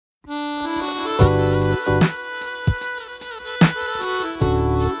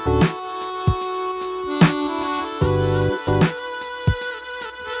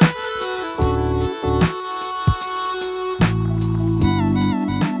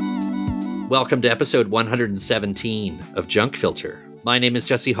Welcome to episode 117 of Junk Filter. My name is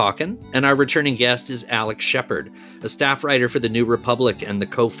Jesse Hawken, and our returning guest is Alex Shepard, a staff writer for The New Republic and the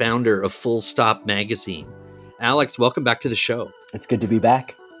co-founder of Full Stop magazine. Alex, welcome back to the show. It's good to be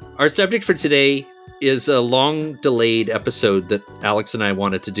back. Our subject for today is a long-delayed episode that Alex and I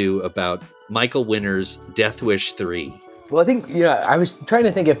wanted to do about Michael Winner's Death Wish 3. Well, I think, I was trying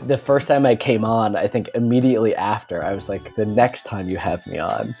to think if the first time I came on, I think immediately after, I was like, the next time you have me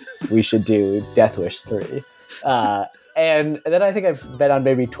on, we should do Death Wish 3. And then I think I've been on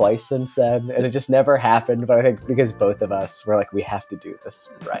maybe twice since then, and it just never happened. But I think because both of us were like, we have to do this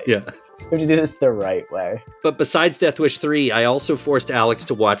right. Yeah. We have to do this the right way. But besides Death Wish 3, I also forced Alex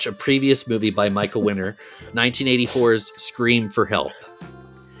to watch a previous movie by Michael Winner, 1984's Scream for Help.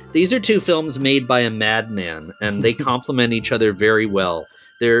 These are two films made by a madman, and they complement each other very well.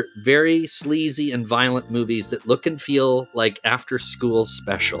 They're very sleazy and violent movies that look and feel like after-school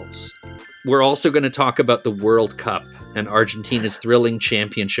specials. We're also going to talk about the World Cup and Argentina's thrilling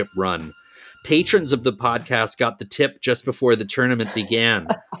championship run. Patrons of the podcast got the tip just before the tournament began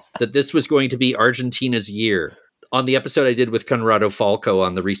that this was going to be Argentina's year. On the episode I did with Conrado Falco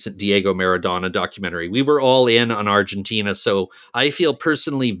on the recent Diego Maradona documentary, we were all in on Argentina, so I feel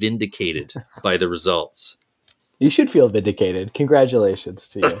personally vindicated by the results. You should feel vindicated. Congratulations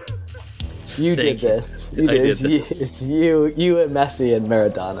to you. You did this. You did. It's you and Messi and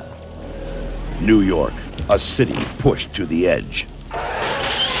Maradona. New York, a city pushed to the edge.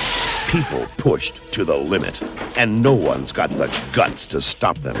 People pushed to the limit, and no one's got the guts to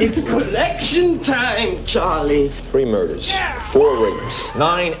stop them. It's collection time, Charlie. 3 murders, 4 rapes,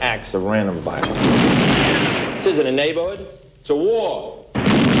 9 acts of random violence. This isn't a neighborhood, it's a war.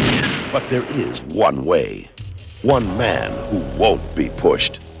 But there is one way. One man who won't be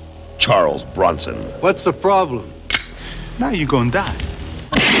pushed. Charles Bronson. What's the problem? Now you're gonna die.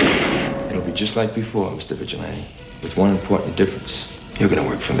 It'll be just like before, Mr. Vigilante, with one important difference. You're gonna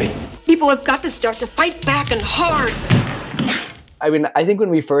work for me. People have got to start to fight back and hard. I mean, I think when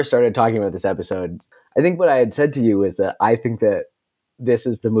we first started talking about this episode, I think what I had said to you is that I think that this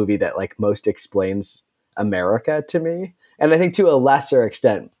is the movie that like most explains America to me. And I think to a lesser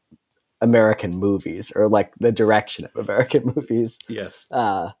extent, American movies or like the direction of American movies. Yes.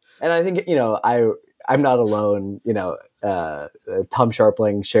 And I think, I'm not alone, Tom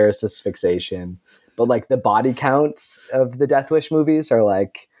Sharpling shares this fixation, but like the body counts of the Death Wish movies are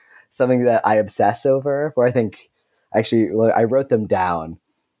like something that I obsess over, where I think actually I wrote them down.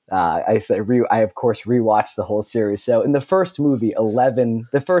 I of course rewatched the whole series. So in the first movie,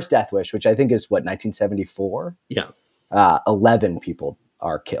 the first Death Wish, which I think is 1974. Yeah. 11 people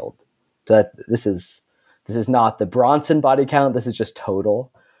are killed. So this is not the Bronson body count. This is just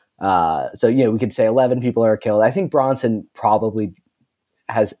total. So, we could say 11 people are killed. I think Bronson probably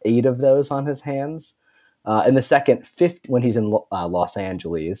has 8 of those on his hands. In the second, when he's in Los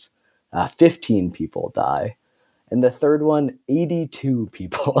Angeles, 15 people die. In the third one, 82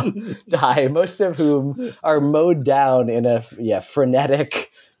 people die, most of whom are mowed down in a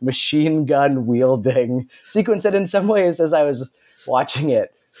frenetic machine gun wielding sequence that in some ways, as I was watching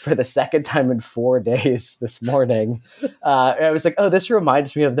it for the second time in 4 days this morning, I was like, oh, this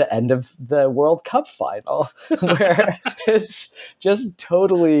reminds me of the end of the World Cup final, where it's just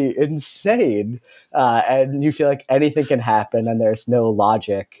totally insane. And you feel like anything can happen and there's no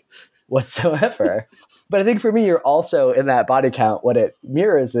logic whatsoever. But I think for me, you're also in that body count. What it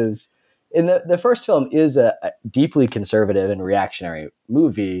mirrors is in the first film is a deeply conservative and reactionary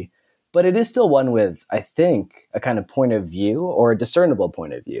movie, but it is still one with, I think, a kind of point of view or a discernible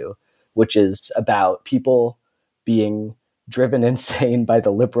point of view, which is about people being driven insane by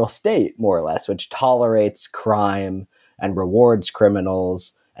the liberal state, more or less, which tolerates crime and rewards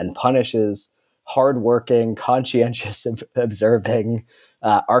criminals and punishes hardworking, conscientious, observing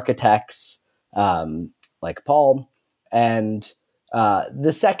architects like Paul. And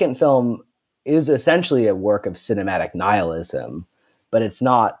the second film is essentially a work of cinematic nihilism, but it's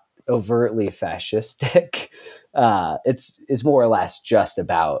not overtly fascistic. It's more or less just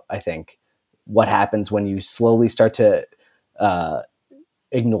about, I think, what happens when you slowly start to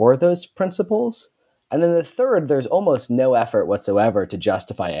ignore those principles. And then the third, there's almost no effort whatsoever to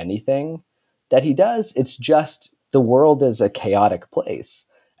justify anything that he does. It's just the world is a chaotic place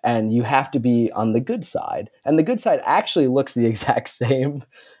and you have to be on the good side. And the good side actually looks the exact same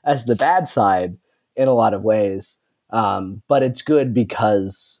as the bad side in a lot of ways. But it's good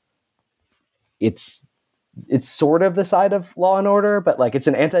because it's sort of the side of Law and Order, but like it's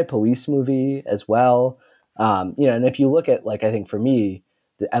an anti-police movie as well. And if you look at, like, I think for me,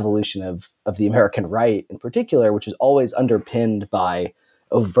 the evolution of the American right in particular, which is always underpinned by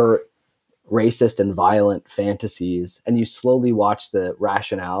overt racist and violent fantasies, and you slowly watch the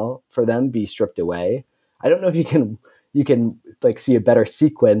rationale for them be stripped away. I don't know if you can like see a better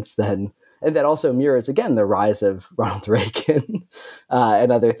sequence than, and that also mirrors again the rise of Ronald Reagan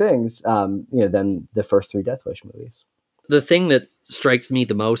and other things, than the first three Death Wish movies. The thing that strikes me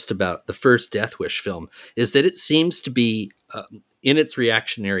the most about the first Death Wish film is that it seems to be, in its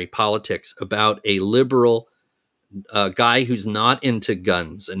reactionary politics, about a liberal guy who's not into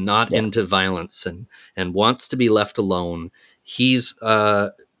guns and not into violence and wants to be left alone. He's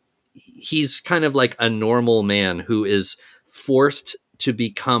kind of like a normal man who is forced to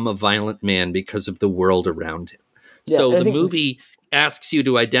become a violent man because of the world around him. Yeah, so the movie asks you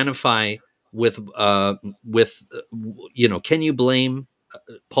to identify with can you blame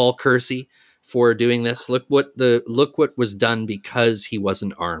Paul Kersey for doing this? Look what was done because he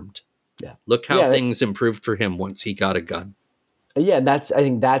wasn't armed. Yeah. Look how things improved for him once he got a gun. Yeah, I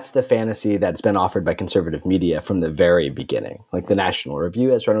think that's the fantasy that's been offered by conservative media from the very beginning. Like the National Review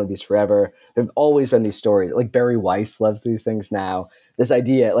has run with these forever. There've always been these stories. Like Barry Weiss loves these things now. This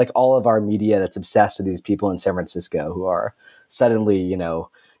idea, like all of our media that's obsessed with these people in San Francisco who are suddenly,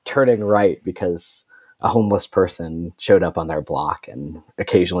 turning right because a homeless person showed up on their block and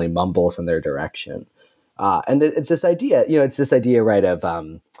occasionally mumbles in their direction. And it's this idea, right, of,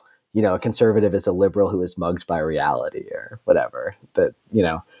 a conservative is a liberal who is mugged by reality or whatever that,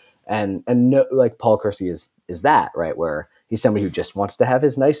 and no, like Paul Kersey is that, right, where he's somebody who just wants to have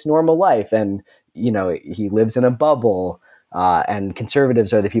his nice normal life. And, he lives in a bubble, and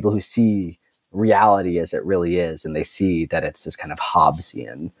conservatives are the people who see reality as it really is. And they see that it's this kind of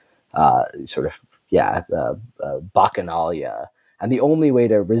Hobbesian bacchanalia. And the only way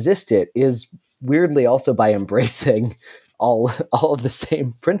to resist it is weirdly also by embracing all of the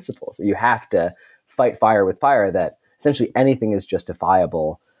same principles. You have to fight fire with fire, that essentially anything is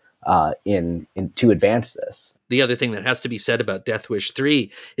justifiable to advance this. The other thing that has to be said about Death Wish 3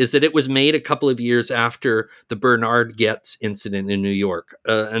 is that it was made a couple of years after the Bernard Goetz incident in New York,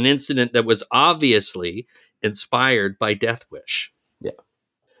 an incident that was obviously inspired by Death Wish. Yeah.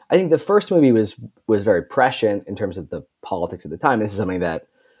 I think the first movie was very prescient in terms of the politics at the time. This is something that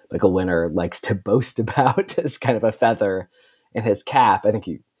Michael Winner likes to boast about as kind of a feather in his cap. I think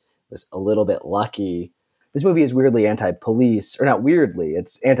he was a little bit lucky. This movie is weirdly anti-police, or not weirdly,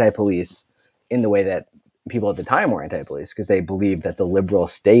 it's anti-police in the way that people at the time were anti-police, because they believed that the liberal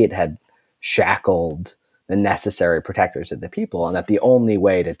state had shackled the necessary protectors of the people, and that the only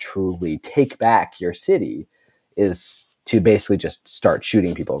way to truly take back your city is to basically just start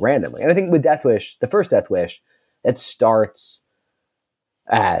shooting people randomly. And I think with Death Wish, the first Death Wish, it starts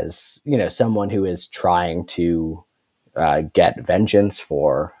as, someone who is trying to get vengeance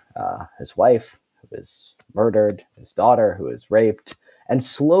for his wife, who is murdered, his daughter, who is raped, and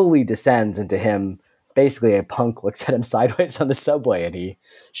slowly descends into him. Basically, a punk looks at him sideways on the subway and he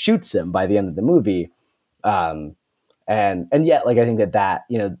shoots him by the end of the movie. And yet, like, I think that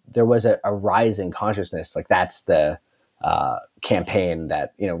there was a rise in consciousness. Like, that's the campaign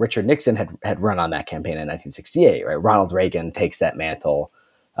that, Richard Nixon had run on that campaign in 1968, right? Ronald Reagan takes that mantle,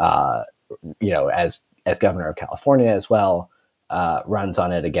 as governor of California as well, runs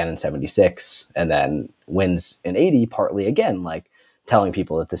on it again in 76, and then wins in 80, partly again, like telling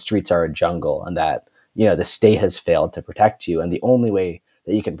people that the streets are a jungle and that, the state has failed to protect you. And the only way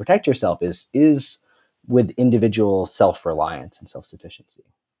that you can protect yourself is with individual self-reliance and self-sufficiency.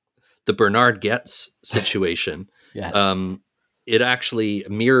 The Bernard Goetz situation, yes. It actually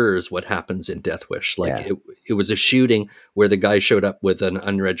mirrors what happens in Death Wish. Like it was a shooting where the guy showed up with an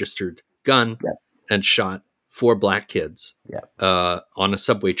unregistered gun and shot 4 black kids on a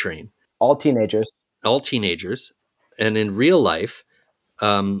subway train. All teenagers. And in real life,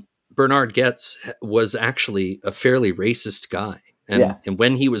 Bernard Goetz was actually a fairly racist guy. And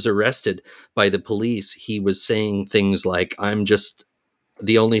when he was arrested by the police, he was saying things like,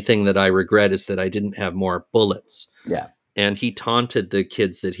 the only thing that I regret is that I didn't have more bullets. Yeah. And he taunted the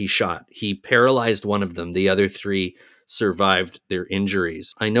kids that he shot. He paralyzed one of them. The other 3 survived their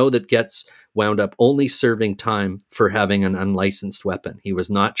injuries. I know that Goetz wound up only serving time for having an unlicensed weapon. He was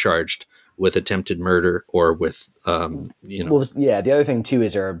not charged with attempted murder or with, Well, the other thing too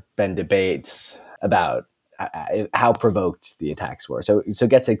is there have been debates about how provoked the attacks were. So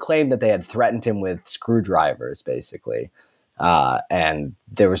Goetz had claimed that they had threatened him with screwdrivers, basically. And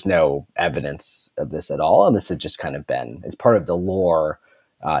there was no evidence of this at all. And this has just kind of it's part of the lore,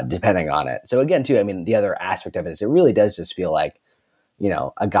 depending on it. So again, too, I mean, the other aspect of it is it really does just feel like,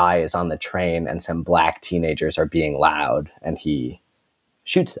 a guy is on the train and some black teenagers are being loud and he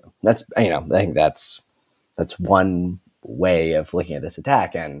shoots them. That's, I think that's one way of looking at this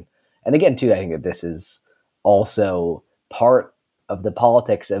attack. And And again, too, I think that this is also part of the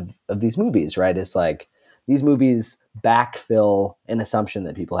politics of these movies, right? It's like these movies backfill an assumption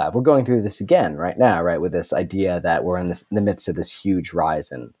that people have. We're going through this again right now, right? With this idea that we're in the midst of this huge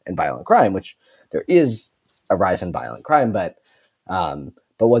rise in violent crime, which there is a rise in violent crime, but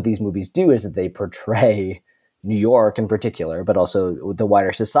what these movies do is that they portray New York in particular, but also the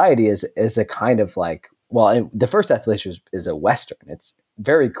wider society is a kind of like, well, the first Death Wish is a Western. It's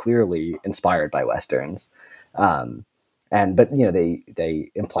very clearly inspired by Westerns. But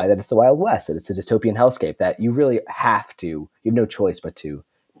they imply that it's the Wild West, that it's a dystopian hellscape, that you really you have no choice but to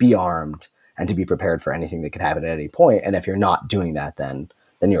be armed and to be prepared for anything that could happen at any point. And if you're not doing that, then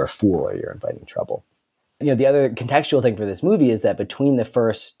you're a fool or you're inviting trouble. The other contextual thing for this movie is that between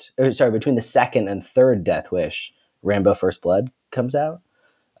the second and third Death Wish, Rambo: First Blood comes out.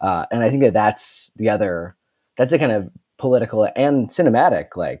 And I think that's a kind of political and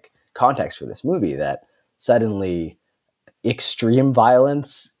cinematic like context for this movie, that suddenly extreme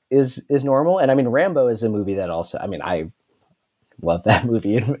violence is normal. And I mean, Rambo is a movie that also, I mean, I love that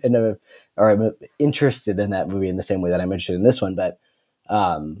movie or I'm interested in that movie in the same way that I'm interested in this one. But,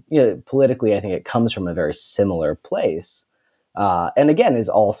 politically, I think it comes from a very similar place. And again, is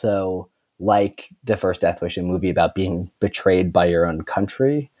also like the first Death Wish, a movie about being betrayed by your own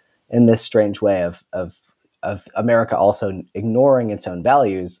country in this strange way of America also ignoring its own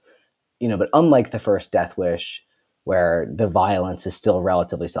values, but unlike the first Death Wish, where the violence is still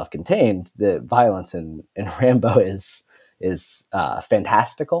relatively self-contained, the violence in Rambo is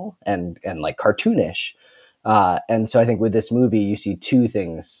fantastical and like cartoonish. And so I think with this movie, you see two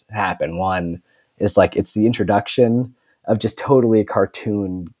things happen. One is like, it's the introduction of just totally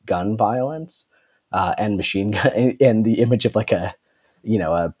cartoon gun violence, and machine gun, and the image of like a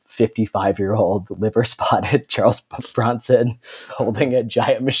 55-year-old liver spotted Charles Bronson holding a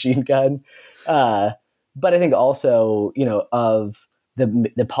giant machine gun. But I think also, of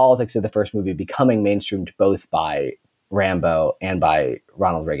the politics of the first movie becoming mainstreamed both by Rambo and by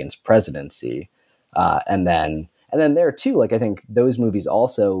Ronald Reagan's presidency. And then there too, like, I think those movies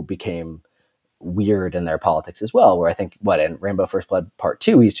also became weird in their politics as well, where I think in Rambo: First Blood Part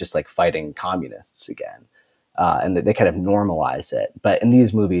 2, he's just like fighting communists again. And they kind of normalize it. But in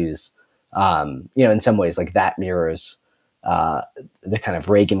these movies, in some ways, like, that mirrors the kind of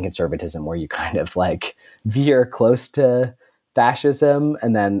Reagan conservatism, where you kind of like veer close to fascism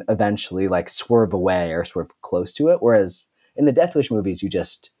and then eventually like swerve away or swerve close to it. Whereas in the Death Wish movies,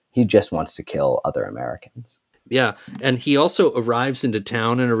 he just wants to kill other Americans. Yeah, and he also arrives into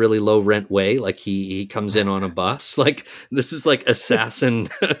town in a really low rent way. Like he comes in on a bus. Like, this is like assassin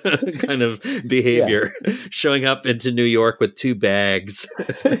kind of behavior, showing up into New York with 2 bags.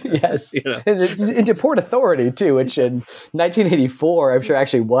 Yes, and into Port Authority too, which in 1984, I'm sure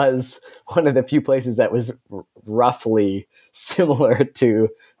actually was one of the few places that was roughly similar to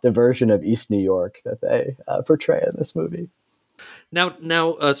the version of East New York that they portray in this movie. Now,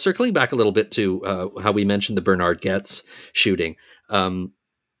 circling back a little bit to how we mentioned the Bernard Goetz shooting, another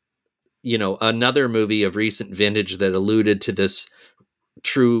movie of recent vintage that alluded to this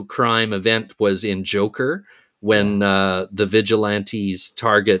true crime event was in Joker, when the vigilantes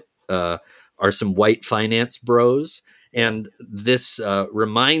target are some white finance bros. And this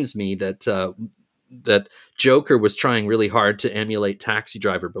reminds me that Joker was trying really hard to emulate Taxi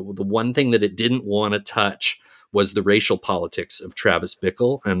Driver, but the one thing that it didn't want to touch was the racial politics of Travis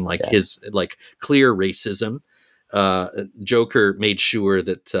Bickle and his like clear racism. Joker made sure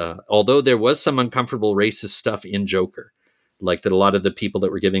that although there was some uncomfortable racist stuff in Joker, like that a lot of the people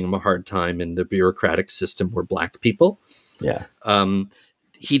that were giving him a hard time in the bureaucratic system were black people. Yeah.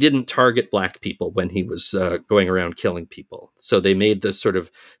 He didn't target black people when he was going around killing people. So they made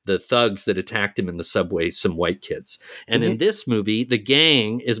the thugs that attacked him in the subway some white kids. And in this movie, the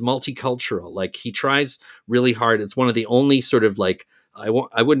gang is multicultural. Like, he tries really hard. It's one of the only sort of like, I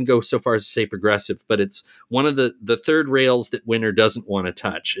wouldn't go so far as to say progressive, but it's one of the third rails that Winner doesn't want to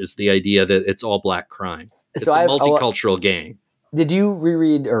touch, is the idea that it's all black crime. It's a multicultural gang. Did you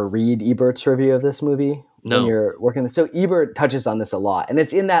reread or read Ebert's review of this movie? No. When you're working this? So Ebert touches on this a lot, and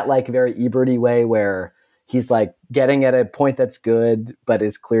it's in that like very Ebert-y way where he's like getting at a point that's good, but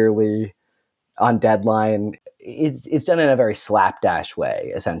is clearly on deadline. It's done in a very slapdash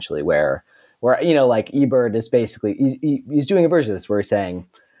way, essentially, where like Ebert is basically, he's doing a version of this where he's saying,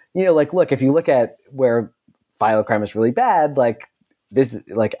 like, look, if you look at where violent crime is really bad, like this,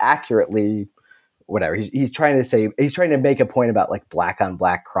 like accurately, whatever, he's trying to make a point about like black on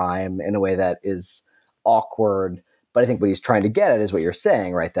black crime in a way that is awkward, but I think what he's trying to get at is what you're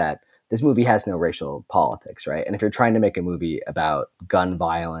saying, right? That this movie has no racial politics, right? And if you're trying to make a movie about gun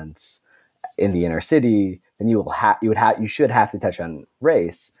violence in the inner city, then you should have to touch on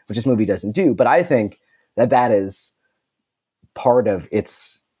race, which this movie doesn't do. But I think that is part of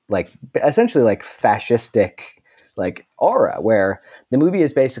its like essentially like fascistic like aura, where the movie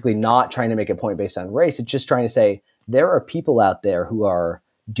is basically not trying to make a point based on race. It's just trying to say there are people out there who are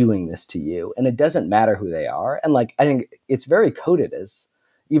doing this to you, and it doesn't matter who they are. And like I think it's very coded as,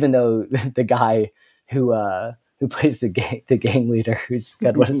 even though the guy who plays the gang leader, who's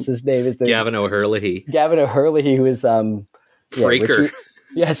God, what is his name? Is Gavin O'Herlihy? Gavin O'Herlihy, who is Fraker.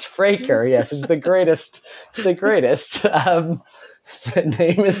 Yes, Fraker. Yes, is the greatest. The greatest. His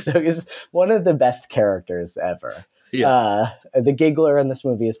name is one of the best characters ever. Yeah. The giggler in this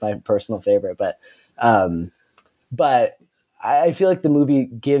movie is my personal favorite, but I feel like the movie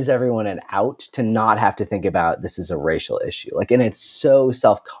gives everyone an out to not have to think about this is a racial issue. Like, and it's so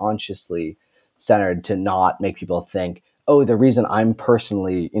self-consciously centered to not make people think, oh, the reason I'm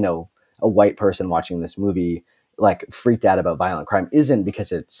personally, a white person watching this movie, like freaked out about violent crime isn't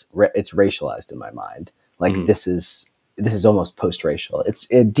because it's racialized in my mind. Like this is almost post-racial. It's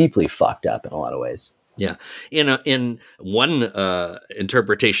deeply fucked up in a lot of ways. Yeah. In one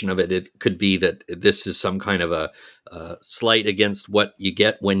interpretation of it, it could be that this is some kind of a slight against what you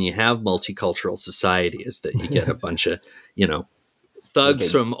get when you have multicultural society, is that you get a bunch of,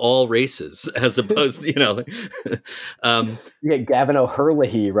 thugs from all races, as opposed to, you get Gavin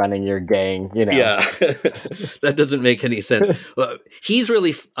O'Herlihy running your gang, Yeah, that doesn't make any sense. Well, he's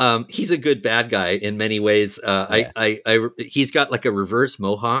really, he's a good bad guy in many ways. He's got like a reverse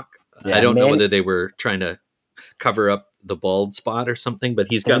mohawk. Yeah, I don't know whether they were trying to cover up the bald spot or something, but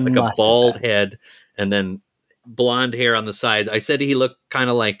he's got like a bald head and then blonde hair on the side. I said he looked kind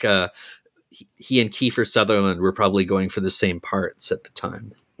of like he and Kiefer Sutherland were probably going for the same parts at the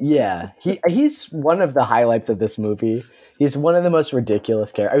time. Yeah, he's one of the highlights of this movie. He's one of the most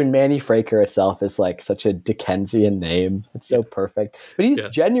ridiculous characters. I mean, Manny Fraker itself is like such a Dickensian name. It's so perfect. But he's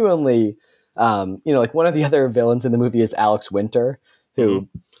genuinely, like one of the other villains in the movie is Alex Winter, who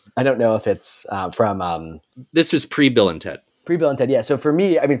I don't know if it's from... This was pre-Bill and Ted. Pre-Bill and Ted, yeah. So for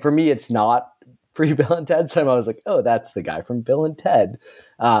me, it's not pre-Bill and Ted. So I was like, oh, that's the guy from Bill and Ted.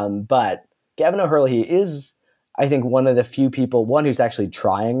 But Gavin O'Herlihy is, I think, one of the few people, one who's actually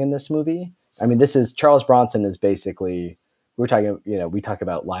trying in this movie. I mean, Charles Bronson is basically, we talk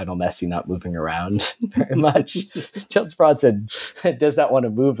about Lionel Messi not moving around very much. Charles Bronson does not want to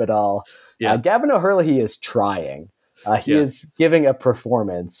move at all. Yeah. Gavin O'Herlihy is trying. He is giving a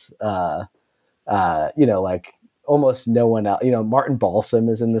performance, like almost no one else. Martin Balsam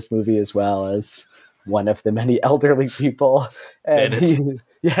is in this movie as well as one of the many elderly people. And Bennett.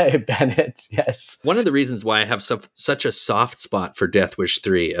 Bennett, yes. One of the reasons why I have such a soft spot for Death Wish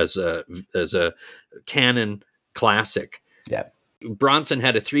 3 as a canon classic. Yeah. Bronson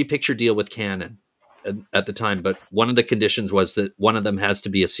had a 3-picture deal with Canon at the time, but one of the conditions was that one of them has to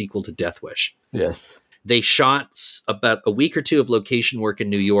be a sequel to Death Wish. Yes. They shot about a week or two of location work in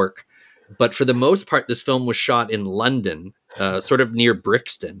New York, but for the most part, this film was shot in London, sort of near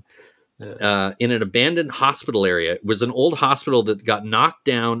Brixton. In an abandoned hospital area. It was an old hospital that got knocked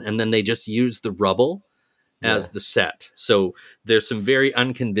down, and then they just used the rubble as the set. So there's some very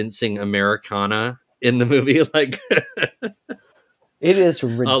unconvincing Americana in the movie, like it is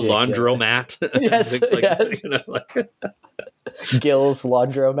ridiculous. A laundromat. Yes, Gill's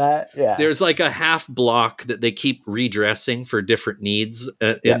laundromat. Yeah, there's like a half block that they keep redressing for different needs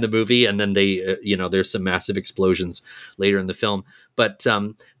in the movie, and then they, there's some massive explosions later in the film. But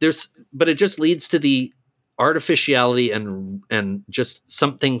it just leads to the artificiality and just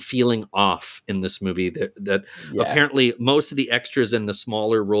something feeling off in this movie. That apparently most of the extras in the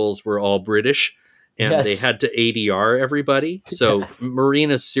smaller roles were all British. And they had to ADR everybody. So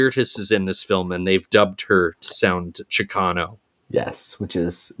Marina Sirtis is in this film, and they've dubbed her to sound Chicano. Yes, which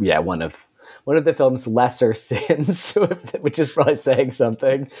is one of the film's lesser sins, which is probably saying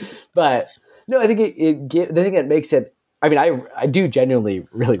something. But no, I think it makes it. I mean, I do genuinely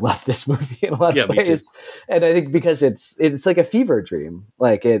really love this movie in a lot of ways, me too. And I think because it's like a fever dream.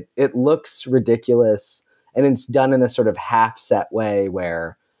 Like it looks ridiculous, and it's done in a sort of half set way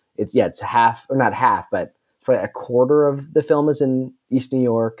where. It's half, or not half, but probably a quarter of the film is in East New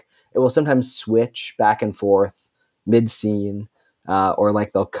York. It will sometimes switch back and forth mid-scene, or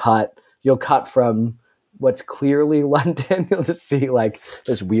like you'll cut from what's clearly London. You'll just see like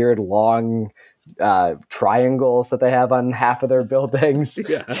this weird long triangles that they have on half of their buildings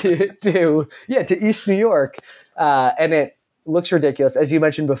to East New York. And looks ridiculous. As you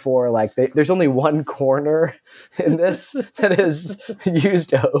mentioned before, like there's only one corner in this that is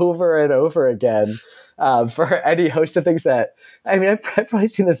used over and over again for any host of things that, I mean, I've probably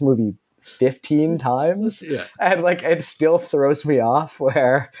seen this movie 15 times, and like it still throws me off,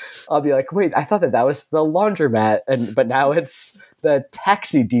 where I'll be like, wait, I thought that was the laundromat, but now it's the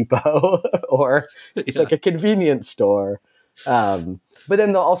taxi depot or it's like a convenience store. But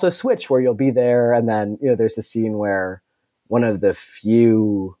then they'll also switch where you'll be there, and then there's a scene where one of the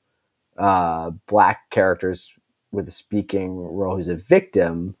few black characters with a speaking role who's a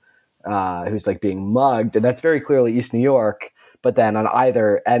victim, who's like being mugged, and that's very clearly East New York. But then on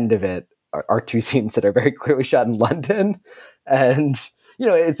either end of it are two scenes that are very clearly shot in London, and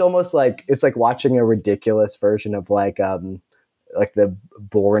it's almost like it's like watching a ridiculous version of like the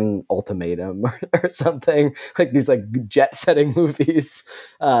Bourne Ultimatum or something, like these like jet setting movies,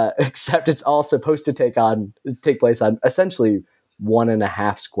 except it's all supposed to take place on essentially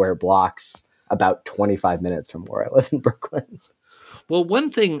 1.5 square blocks, about 25 minutes from where I live in Brooklyn. Well, one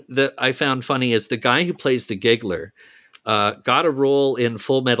thing that I found funny is the guy who plays the giggler got a role in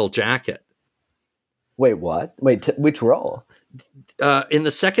Full Metal Jacket. Wait, what? Which role? In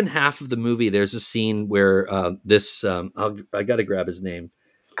the second half of the movie, there's a scene where I got to grab his name.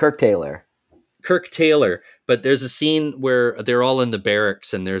 Kirk Taylor. But there's a scene where they're all in the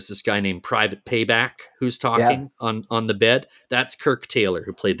barracks, and there's this guy named Private Payback who's talking on the bed. That's Kirk Taylor,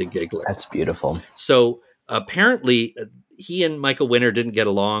 who played the giggler. That's beautiful. So apparently he and Michael Winner didn't get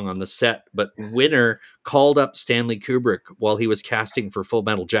along on the set, but Winner called up Stanley Kubrick while he was casting for Full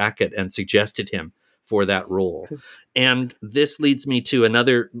Metal Jacket and suggested him for that role. And this leads me to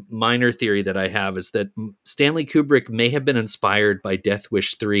another minor theory that I have, is that Stanley Kubrick may have been inspired by Death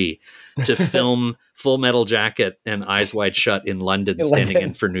Wish 3 to film Full Metal Jacket and Eyes Wide Shut in London, standing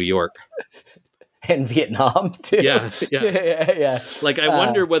in for New York. And Vietnam, too. Yeah. Like, I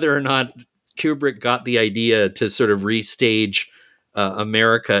wonder whether or not Kubrick got the idea to sort of restage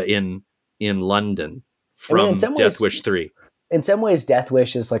America in London from Death Wish 3. In some ways, Death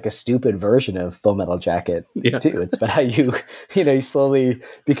Wish is like a stupid version of Full Metal Jacket, too. It's about how you slowly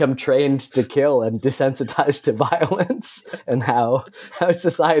become trained to kill and desensitized to violence, and how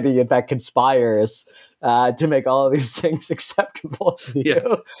society, in fact, conspires to make all of these things acceptable to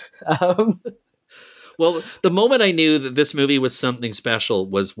you. Well, the moment I knew that this movie was something special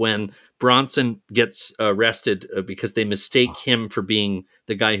was when Bronson gets arrested because they mistake him for being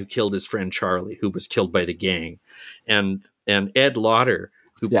the guy who killed his friend Charlie, who was killed by the gang. And Ed Lauder,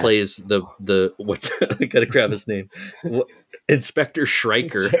 who plays the what's I gotta grab his name, Inspector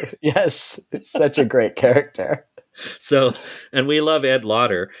Schreiker. Yes, such a great character. So, and we love Ed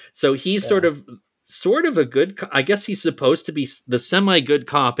Lauder. So he's sort of a good, I guess he's supposed to be the semi-good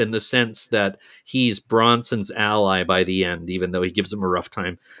cop in the sense that he's Bronson's ally by the end, even though he gives him a rough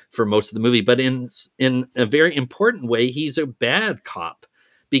time for most of the movie. But in a very important way, he's a bad cop,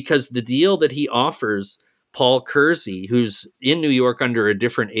 because the deal that he offers Paul Kersey, who's in New York under a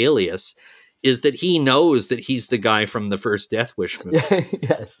different alias, is that he knows that he's the guy from the first Death Wish movie.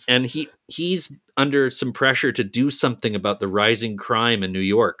 Yes. And he's under some pressure to do something about the rising crime in New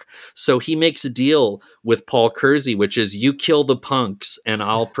York. So he makes a deal with Paul Kersey, which is, you kill the punks and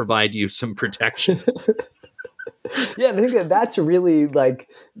I'll provide you some protection. Yeah, I think that's really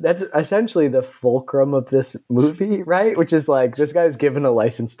that's essentially the fulcrum of this movie, right? Which is like, this guy's given a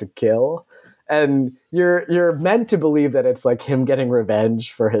license to kill, and you're meant to believe that it's like him getting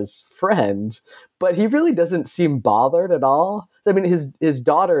revenge for his friend, but he really doesn't seem bothered at all. I mean, his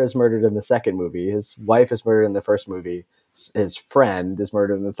daughter is murdered in the second movie. His wife is murdered in the first movie. His friend is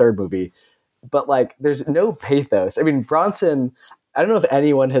murdered in the third movie. But like, there's no pathos. I mean, Bronson, I don't know if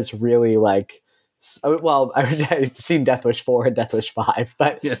anyone has really I've seen Death Wish 4 and Death Wish 5,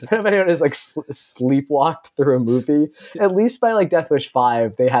 but I don't know if anyone has sleepwalked through a movie. At least by Death Wish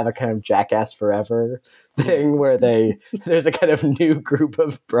 5, they have a kind of Jackass Forever thing where there's a kind of new group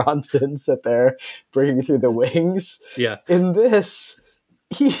of Bronsons that they're bringing through the wings. Yeah. In this,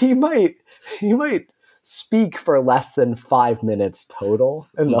 he might speak for less than 5 minutes total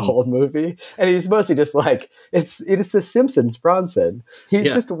in the whole movie, and he's mostly just it is the Simpsons Bronson.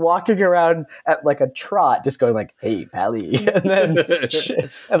 He's just walking around at a trot, just going "Hey, Pally," and then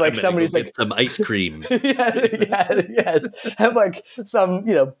and somebody's get some ice cream. Yes, and some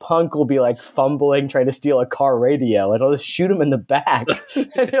punk will be fumbling trying to steal a car radio, and I'll just shoot him in the back,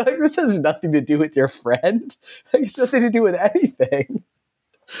 and you're like, this has nothing to do with your friend. It's nothing to do with anything.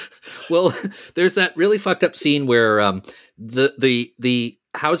 Well, there's that really fucked up scene where the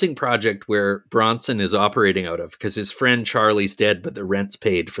housing project where Bronson is operating out of, because his friend Charlie's dead, but the rent's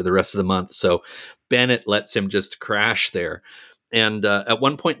paid for the rest of the month. So Bennett lets him just crash there. And at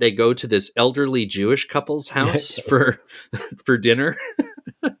one point, they go to this elderly Jewish couple's house for dinner.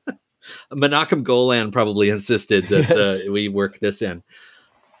 Menachem Golan probably insisted that we work this in.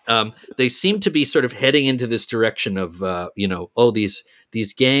 They seem to be sort of heading into this direction of,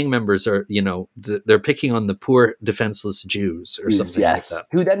 these gang members are, they're picking on the poor, defenseless Jews or something like that.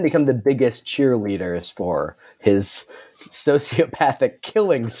 Who then become the biggest cheerleaders for his sociopathic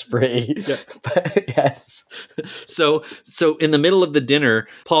killing spree. Yeah. But, yes. So in the middle of the dinner,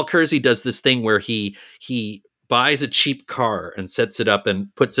 Paul Kersey does this thing where he buys a cheap car and sets it up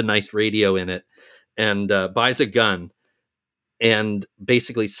and puts a nice radio in it and buys a gun and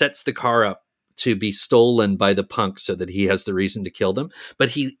basically sets the car up to be stolen by the punks so that he has the reason to kill them.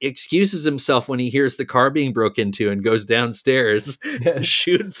 But he excuses himself when he hears the car being broke into and goes downstairs,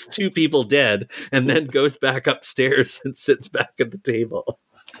 shoots 2 people dead, and then goes back upstairs and sits back at the table.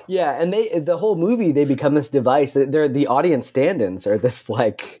 Yeah, and the whole movie, they become this device. They're the audience stand-ins are this they're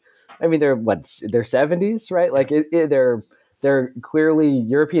 70s, right? Like they're clearly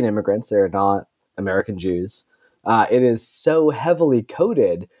European immigrants. They're not American Jews. It is so heavily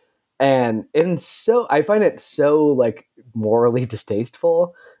coded. And I find it so like morally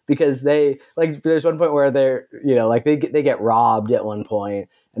distasteful because they like, there's one point where they're, they get robbed at one point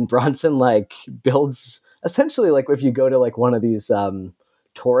and Bronson like builds essentially like if you go to like one of these,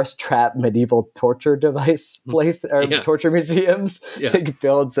 tourist trap medieval torture device place or torture museums, like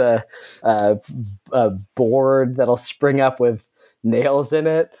builds a board that'll spring up with nails in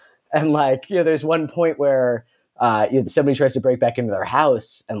it. And like, there's one point where, somebody tries to break back into their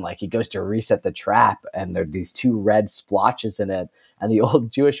house and like he goes to reset the trap and there are these 2 red splotches in it. And the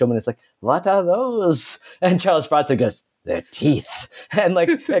old Jewish woman is like, "What are those?" And Charles Bronson goes, "They're teeth." And like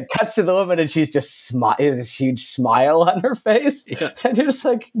it cuts to the woman and she's just has this huge smile on her face. Yeah. And you're just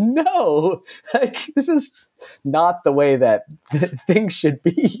like, no, like this is not the way that things should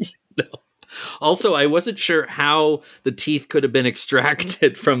be. No. Also, I wasn't sure how the teeth could have been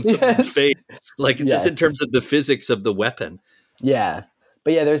extracted from someone's face, like just in terms of the physics of the weapon. Yeah.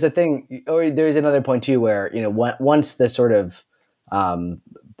 But yeah, there's a thing, or there's another point too, where, once the sort of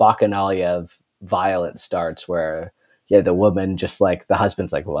bacchanalia of violence starts where, the woman just like, the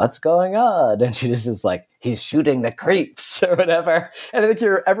husband's like, "What's going on?" And she just is like, "He's shooting the creeps," or whatever. And I think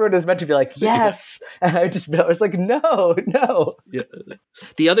everyone is meant to be like, "Yes." And I was like, no. Yeah.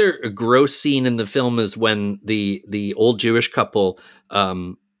 The other gross scene in the film is when the old Jewish couple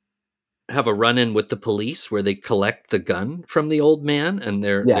have a run-in with the police where they collect the gun from the old man and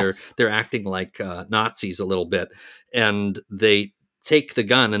they're acting like Nazis a little bit. And they take the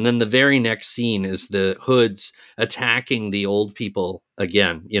gun, and then the very next scene is the hoods attacking the old people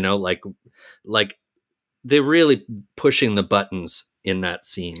again, like they're really pushing the buttons in that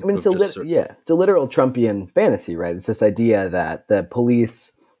scene. I mean, it's a literal Trumpian fantasy, right? It's this idea that the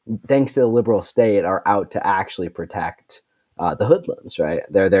police, thanks to the liberal state, are out to actually protect the hoodlums, right?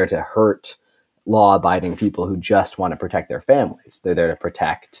 They're there to hurt law-abiding people who just want to protect their families. They're there to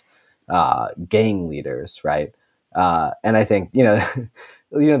protect gang leaders, right? And I think,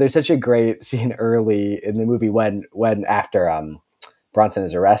 there's such a great scene early in the movie when after Bronson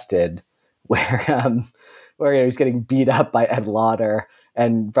is arrested, where he's getting beat up by Ed Lauder,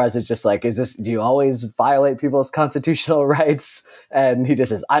 and Bronson's just like, do you always violate people's constitutional rights? And he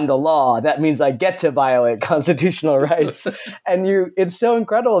just says, "I'm the law. That means I get to violate constitutional rights." And it's so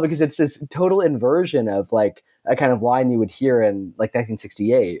incredible because it's this total inversion of like a kind of line you would hear in like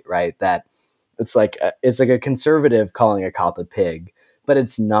 1968, right? That it's like a conservative calling a cop a pig, but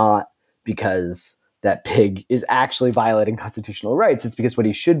it's not because that pig is actually violating constitutional rights. It's because what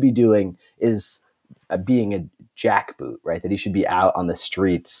he should be doing is being a jackboot, right? That he should be out on the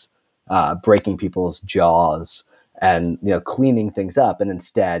streets, breaking people's jaws and, cleaning things up. And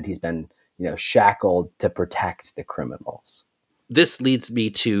instead he's been, shackled to protect the criminals. This leads me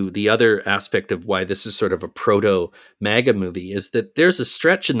to the other aspect of why this is sort of a proto-MAGA movie, is that there's a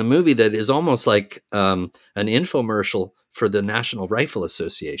stretch in the movie that is almost like an infomercial for the National Rifle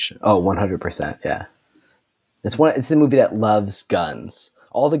Association. Oh, 100%. Yeah. It's a movie that loves guns.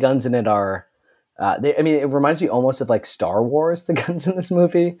 All the guns in it are, it reminds me almost of like Star Wars, the guns in this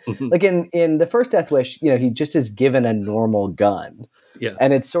movie. Mm-hmm. Like in the first Death Wish, he just is given a normal gun. Yeah.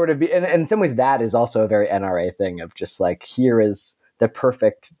 And it's sort of, and in some ways that is also a very NRA thing of just like, here is the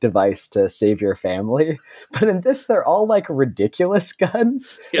perfect device to save your family. But in this, they're all like ridiculous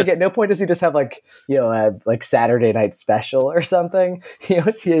guns. Yeah. Like at no point does he just have like, a like Saturday Night Special or something. He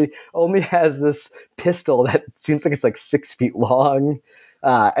only has this pistol that seems like it's like 6 feet long.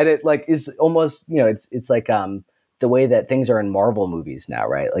 And it like is almost, you know, it's like the way that things are in Marvel movies now,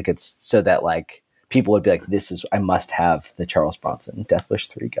 right? Like it's so that like people would be like, I must have the Charles Bronson Death Wish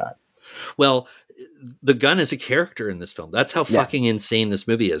 3 gun. Well, the gun is a character in this film. That's how fucking insane this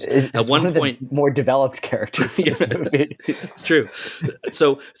movie is. It's At one point, of the more developed characters in this movie. It's true.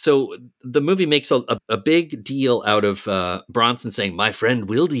 So the movie makes a big deal out of Bronson saying, "My friend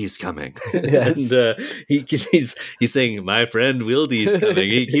Wildy's coming," Yes. and he's saying, "My friend Wildy's coming."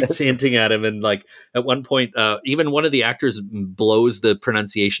 He keeps hinting at him, and like at one point, even one of the actors blows the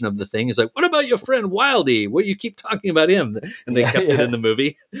pronunciation of the thing. He's like, "What about your friend Wildy? What you keep talking about him?" And they kept it in the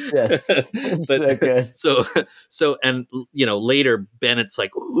movie. Yes. But, So good. So, and you know, later Bennett's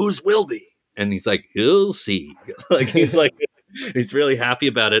like, "Who's Wildy?" And he's like, "You'll see." Like he's really happy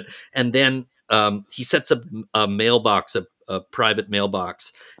about it. And then he sets up a mailbox, a private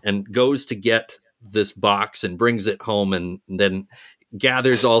mailbox, and goes to get this box and brings it home, and then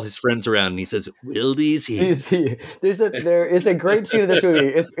gathers all his friends around, and he says, "Wildy's here." He's here. There is a great scene in this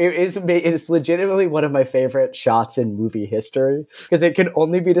movie. It's legitimately one of my favorite shots in movie history because it can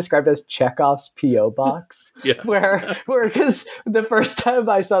only be described as Chekhov's P.O. box. Yeah. Where because the first time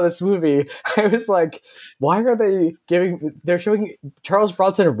I saw this movie, I was like, why are they're showing Charles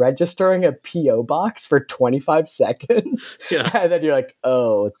Bronson registering a P.O. box for 25 seconds? Yeah. And then you're like,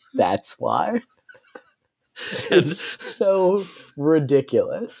 oh, that's why. It's so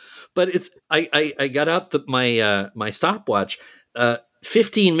ridiculous. But it's I got out my stopwatch.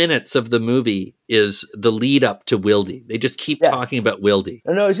 15 minutes of the movie is the lead up to Wildy. They just keep talking about Wildy.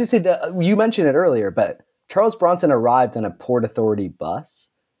 No, I was just saying that you mentioned it earlier, but Charles Bronson arrived on a Port Authority bus.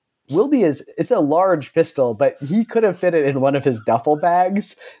 Wildy it's a large pistol, but he could have fit it in one of his duffel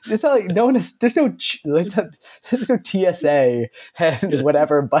bags. It's not like there's no TSA and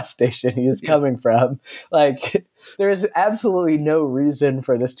whatever bus station he is coming from. Like there is absolutely no reason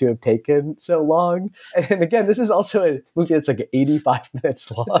for this to have taken so long. And again, this is also a movie that's like 85 minutes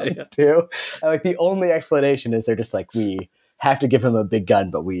long too. And like the only explanation is they're just like, we have to give him a big gun,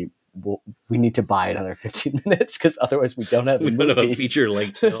 but we need to buy another 15 minutes because otherwise we don't have a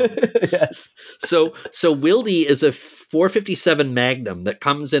feature-length film. Yes. So Wildy is a .457 Magnum that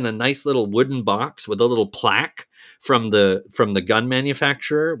comes in a nice little wooden box with a little plaque from the gun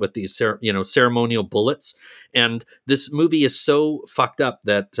manufacturer with these ceremonial bullets. And this movie is so fucked up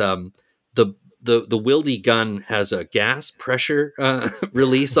that the Wildy gun has a gas pressure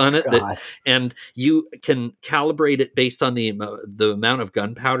release on it, and you can calibrate it based on the amount of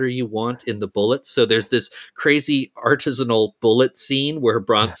gunpowder you want in the bullets. So there's this crazy artisanal bullet scene where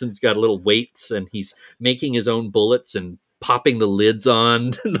Bronson's got little weights and he's making his own bullets and popping the lids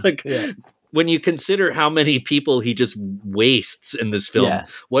on. When you consider how many people he just wastes in this film,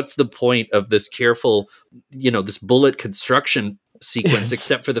 what's the point of this careful, this bullet construction sequence,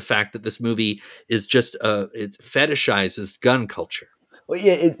 except for the fact that this movie is just it fetishizes gun culture. Well,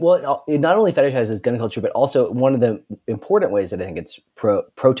 yeah, it not only fetishizes gun culture, but also one of the important ways that I think it's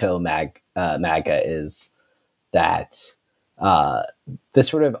proto MAGA is that this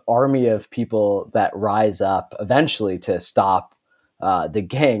sort of army of people that rise up eventually to stop the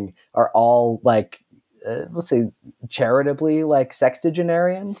gang are all like, let's say charitably like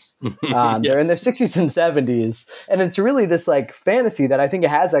sexagenarians. They're in their 60s and 70s. And it's really this like fantasy that I think it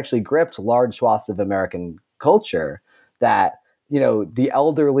has actually gripped large swaths of American culture that, the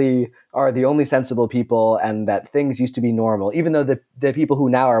elderly are the only sensible people and that things used to be normal, even though the people who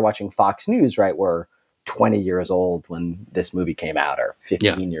now are watching Fox News, right, were 20 years old when this movie came out or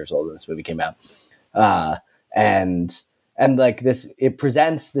 15 years old when this movie came out. And like this, it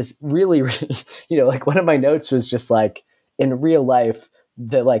presents this really, like one of my notes was just like, in real life,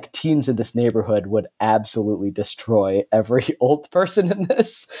 the like teens in this neighborhood would absolutely destroy every old person in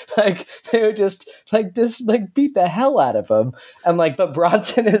this. Like they would just beat the hell out of him. And like, but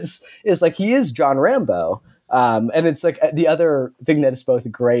Bronson is like, he is John Rambo. And it's like the other thing that is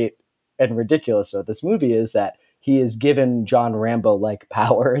both great and ridiculous about this movie is that he is given John Rambo like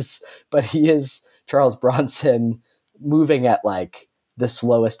powers, but he is Charles Bronson moving at like the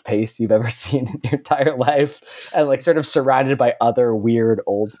slowest pace you've ever seen in your entire life and like sort of surrounded by other weird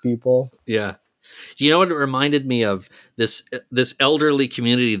old people. Yeah. Do you know what it reminded me of? This elderly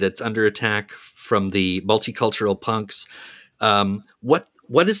community that's under attack from the multicultural punks.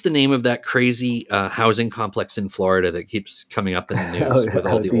 What is the name of that crazy housing complex in Florida that keeps coming up in the news with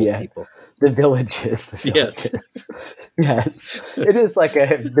all the old people? The Villages. Yes. Yes. It is like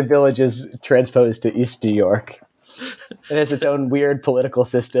the Villages transposed to East New York. It has its own weird political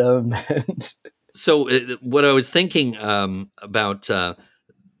system. So what I was thinking about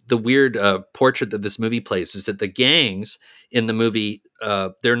the the weird portrait that this movie plays is that the gangs in the movie,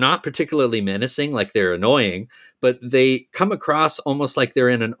 they're not particularly menacing, like they're annoying, but they come across almost like they're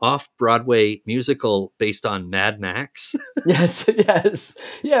in an off-Broadway musical based on Mad Max. Yes.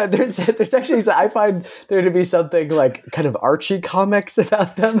 Yeah, there's actually, I find there to be something like kind of Archie comics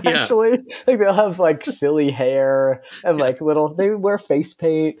about them, actually. Like they'll have like silly hair and like they wear face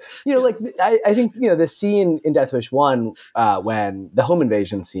paint. You know, like I think, you know, the scene in Death Wish 1, when the home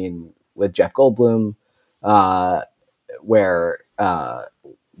invasion scene with Jeff Goldblum, where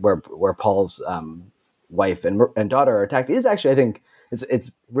Paul's wife and daughter are attacked, is actually, I think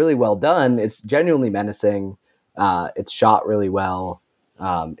it's really well done. It's genuinely menacing. It's shot really well.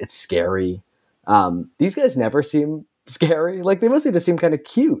 It's scary. These guys never seem scary. Like they mostly just seem kind of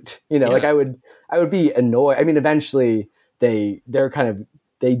cute. You know, like I would be annoyed. I mean, eventually they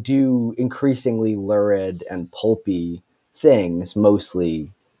do increasingly lurid and pulpy things,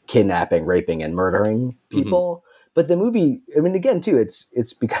 mostly kidnapping, raping, and murdering people. Mm-hmm. But the movie, I mean, again, too,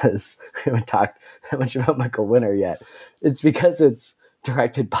 it's because we haven't talked that much about Michael Winner yet. It's because it's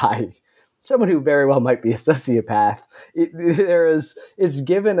directed by someone who very well might be a sociopath. There's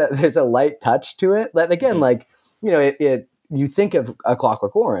a light touch to it that, again, like, you know, you think of A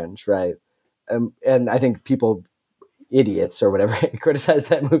Clockwork Orange, right? And I think people, idiots or whatever, criticize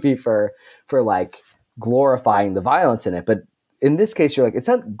that movie for like glorifying the violence in it. But in this case, you're like, it's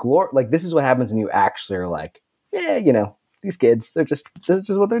not like this is what happens when you actually are like, yeah, you know, these kids, this is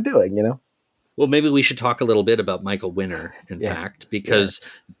just what they're doing, you know? Well, maybe we should talk a little bit about Michael Winner, in fact, because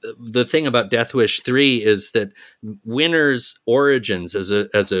the thing about Death Wish 3 is that Winner's origins as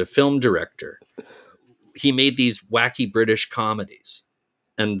a film director, he made these wacky British comedies,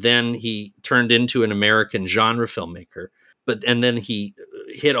 and then he turned into an American genre filmmaker. And then he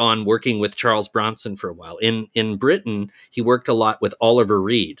hit on working with Charles Bronson for a while. In Britain, he worked a lot with Oliver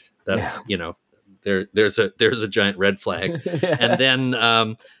Reed. You know, there's a giant red flag. And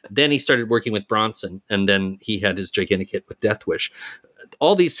then he started working with Bronson, and then he had his gigantic hit with Death Wish.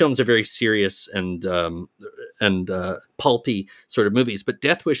 All these films are very serious and pulpy sort of movies, but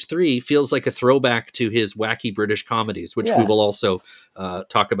Death Wish 3 feels like a throwback to his wacky British comedies, which we will also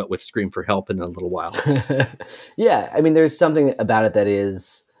talk about with Scream for Help in a little while. Yeah, I mean, there's something about it that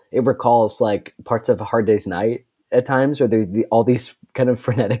it recalls like parts of A Hard Day's Night at times, where there's all these kind of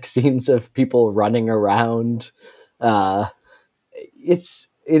frenetic scenes of people running around. It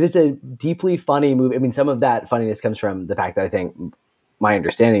is a deeply funny movie. I mean, some of that funniness comes from the fact that I think, my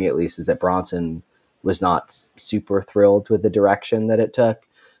understanding at least, is that Bronson was not super thrilled with the direction that it took.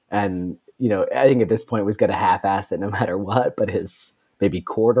 And, you know, I think at this point was going to half-ass it no matter what, but his maybe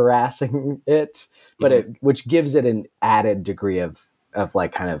quarter-assing it, but which gives it an added degree of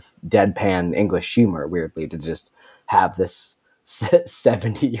like kind of deadpan English humor, weirdly, to just have this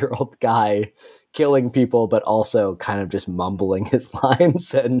 70-year-old guy killing people, but also kind of just mumbling his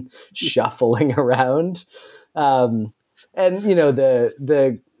lines and shuffling around. And, you know,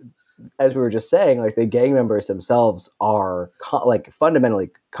 the as we were just saying, like the gang members themselves are like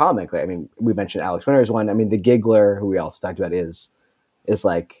fundamentally comic. Like, I mean, we mentioned Alex Winter's one. I mean, the Giggler, who we also talked about, is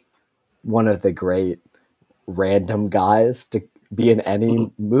like one of the great random guys to be in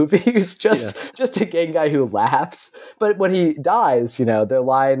any movie. He's just a gang guy who laughs. But when he dies, you know, their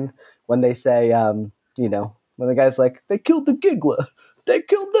line when they say, you know, when the guy's like, they killed the Giggler. They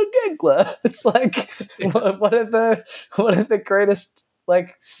killed the Giggler. It's like one of the greatest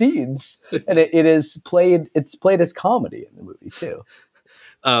like scenes, and it's played as comedy in the movie too.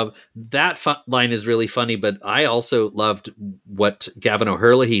 That line is really funny, but I also loved what Gavin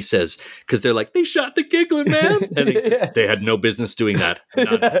O'Herlihy says, because they're like, they shot the Giggler, man, and he says, they had no business doing that.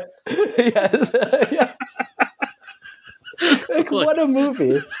 Yes. Like, what a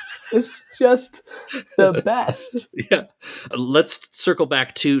movie. It's just the best. Yeah. Let's circle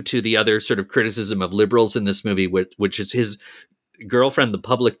back to the other sort of criticism of liberals in this movie, which is his girlfriend, the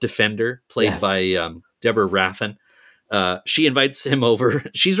public defender, played by Deborah Raffin. She invites him over.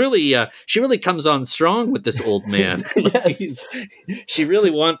 She really comes on strong with this old man. She really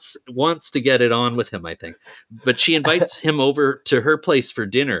wants to get it on with him, I think. But she invites him over to her place for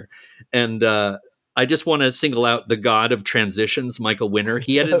dinner. And I just want to single out the god of transitions, Michael Winner.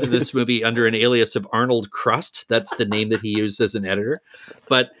 He edited this movie under an alias of Arnold Crust. That's the name that he used as an editor.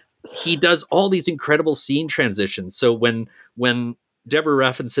 But he does all these incredible scene transitions. So when Deborah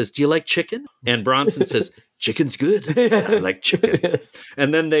Raffin says, "Do you like chicken?" and Bronson says, "Chicken's good. I like chicken."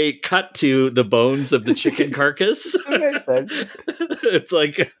 And then they cut to the bones of the chicken carcass. Amazing. It's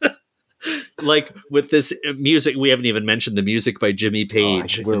like Like with this music, we haven't even mentioned the music by Jimmy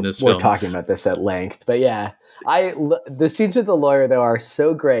Page in this film. We're talking about this at length, but yeah, the scenes with the lawyer though are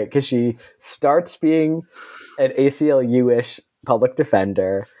so great because she starts being an ACLU-ish public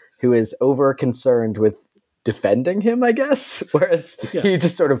defender who is over concerned with defending him, I guess, whereas he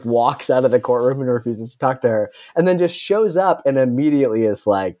just sort of walks out of the courtroom and refuses to talk to her, and then just shows up and immediately is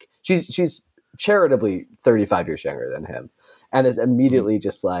like, she's charitably 35 years younger than him, and is immediately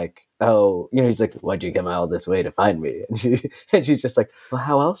just like, oh, he's like, why'd you come all this way to find me? And she's just like, well,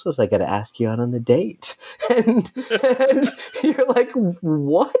 how else was I going to ask you out on a date? And you're like,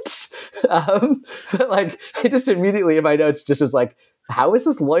 what? But like, I just immediately in my notes just was like, how is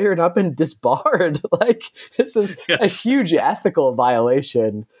this lawyer not been disbarred? Like, this is a huge ethical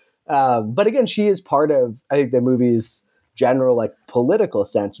violation. But again, she is part of, I think, the movie's general like political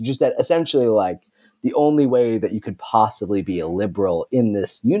sense, which is that essentially like the only way that you could possibly be a liberal in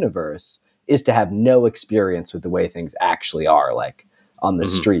this universe is to have no experience with the way things actually are, like on the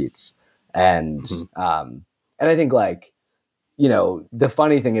streets. And I think like, the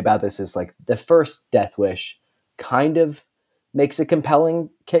funny thing about this is like the first Death Wish kind of makes a compelling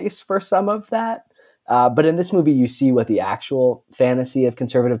case for some of that. But in this movie, you see what the actual fantasy of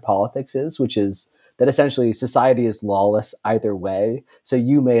conservative politics is, which is that essentially society is lawless either way. So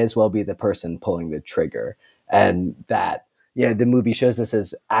you may as well be the person pulling the trigger. And that, the movie shows us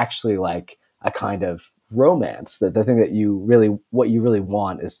as actually like a kind of romance, that the thing that what you really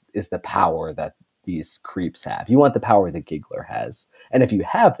want is the power that these creeps have. You want the power that Giggler has. And if you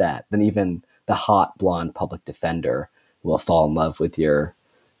have that, then even the hot blonde public defender will fall in love with your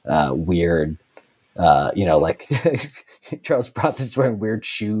weird, like Charles Bronson's wearing weird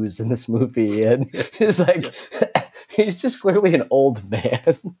shoes in this movie, and he's like, he's just clearly an old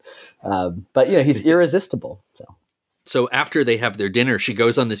man. But he's irresistible. So after they have their dinner, she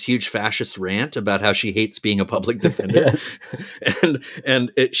goes on this huge fascist rant about how she hates being a public defender. Yes.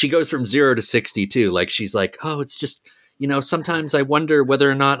 And she goes from 0 to 60 too. Like, she's like, oh, it's just, sometimes I wonder whether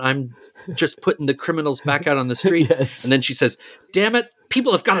or not I'm just putting the criminals back out on the streets. Yes. And then she says, damn it,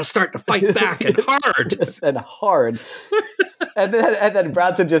 people have got to start to fight back and hard. Yes, and hard. and then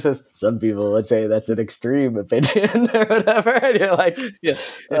Bronson just says, some people would say that's an extreme opinion or whatever. And you're like, yeah.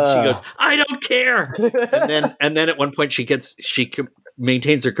 And she goes, I don't care. and then at one point she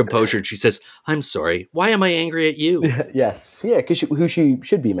maintains her composure and she says, I'm sorry, why am I angry at you? Yes. Yeah, because who she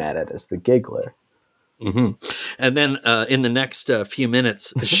should be mad at is the Giggler. Mm-hmm. And then in the next few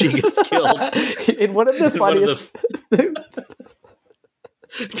minutes, she gets killed. In one of the funniest...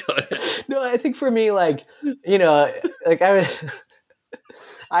 Go ahead. No, I think for me, like, like I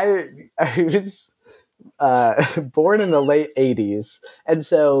was born in the late 80s. And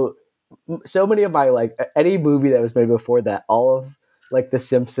so many of my, like, any movie that was made before that, all of, like, The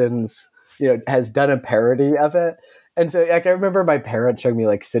Simpsons, has done a parody of it. And so, like, I remember my parents showing me,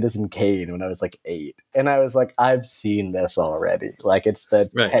 like, Citizen Kane when I was, like, 8. And I was like, I've seen this already. Like, it's the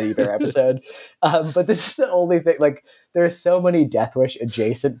Teddy Bear episode. But this is the only thing, like, there's so many Death Wish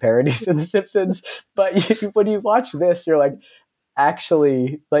adjacent parodies in The Simpsons. But when you watch this, you're like,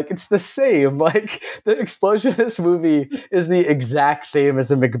 actually, like, it's the same. Like, the explosion of this movie is the exact same as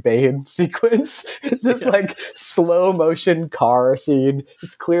a McBain sequence. It's this like slow motion car scene.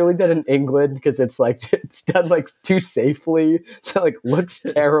 It's clearly done in England because it's done like too safely, so like looks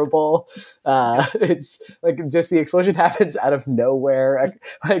terrible. It's like just the explosion happens out of nowhere.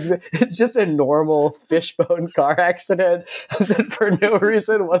 Like it's just a normal fishbone car accident, and then for no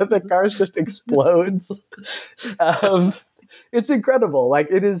reason one of the cars just explodes. It's incredible.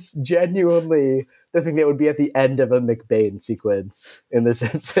 Like, it is genuinely the thing that would be at the end of a McBain sequence in The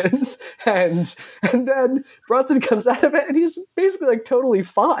Simpsons. And then Bronson comes out of it and he's basically like totally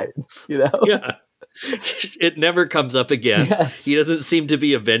fine, Yeah. It never comes up again. Yes. He doesn't seem to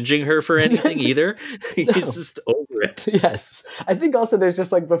be avenging her for anything either. He's just over it. Yes. I think also there's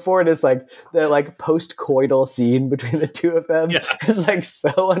just like before it is like the like post-coital scene between the two of them is like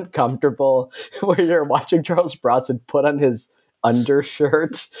so uncomfortable, where you're watching Charles Bronson put on his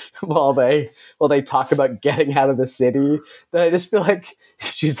undershirt while they talk about getting out of the city, that I just feel like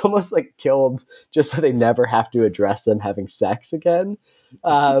she's almost like killed just so they never have to address them having sex again.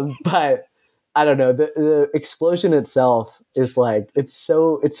 But I don't know, the explosion itself is like,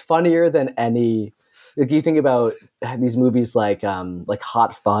 it's funnier than any, like you think about these movies like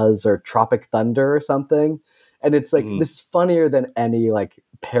Hot Fuzz or Tropic Thunder or something, and it's like this is funnier than any like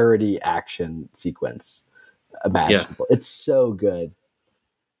parody action sequence imaginable. It's so good.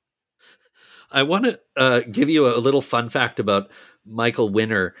 I want to give you a little fun fact about Michael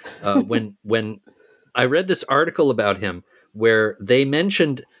Winner. When I read this article about him where they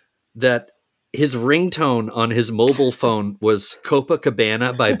mentioned that his ringtone on his mobile phone was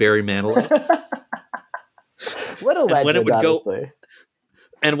Copacabana by Barry Manilow. What a legend, honestly.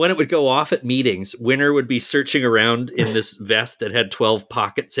 And when it would go off at meetings, Winner would be searching around in this vest that had 12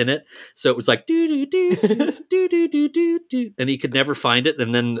 pockets in it. So it was like, do, do, do, do, do, do, do, do, do. And he could never find it.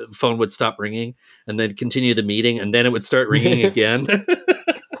 And then the phone would stop ringing and then continue the meeting. And then it would start ringing again.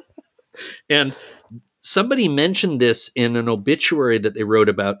 And somebody mentioned this in an obituary that they wrote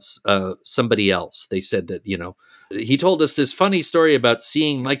about somebody else. They said that, he told us this funny story about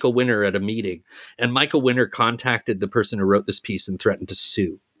seeing Michael Winner at a meeting, and Michael Winner contacted the person who wrote this piece and threatened to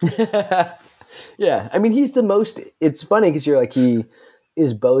sue. Yeah. I mean, it's funny because you're like, he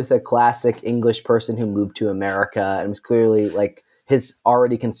is both a classic English person who moved to America and was clearly like his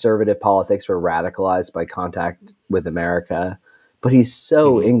already conservative politics were radicalized by contact with America, but he's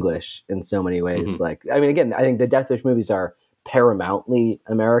so English in so many ways. Like, I mean, again, I think the Death Wish movies are paramountly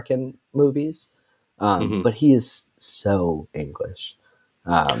American movies. But he is so English.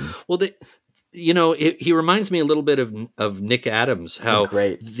 He reminds me a little bit of Nick Adams, how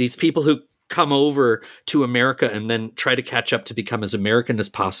these people who come over to America and then try to catch up to become as American as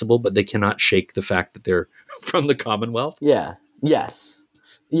possible, but they cannot shake the fact that they're from the Commonwealth. Yeah. Yes.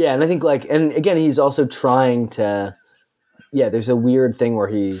 Yeah. And I think and again, he's also trying to, there's a weird thing where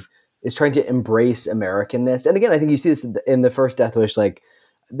he is trying to embrace Americanness. And again, I think you see this in the first Death Wish, like,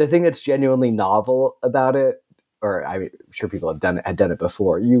 the thing that's genuinely novel about it, or I'm sure people had done it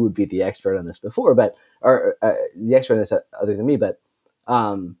before. You would be the expert on this before, the expert on this other than me. But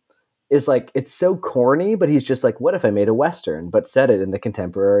is like, it's so corny. But he's just like, what if I made a Western, but set it in the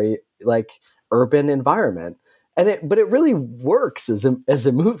contemporary like urban environment? But it really works as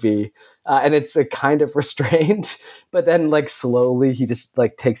a movie, and it's a kind of restrained. But then like slowly he just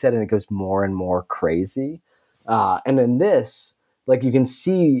like takes it and it goes more and more crazy. And in this, like, you can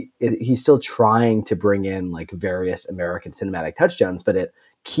see he's still trying to bring in like various American cinematic touchdowns, but it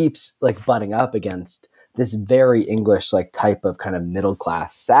keeps like butting up against this very English like type of kind of middle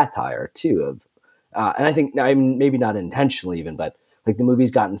class satire too. And I think, maybe not intentionally even, but like the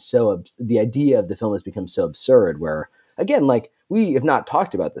movie's gotten the idea of the film has become so absurd. Where again, like we have not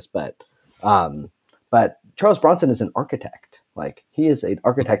talked about this, but Charles Bronson is an architect. Like, he is an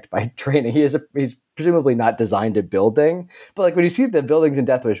architect by training. He's presumably not designed a building, but like when you see the buildings in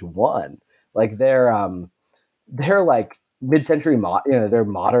Death Wish 1, like they're like mid-century, they're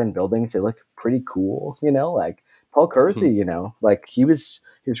modern buildings. They look pretty cool, like Paul Kersey, like he was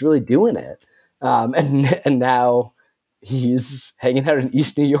really doing it. And now he's hanging out in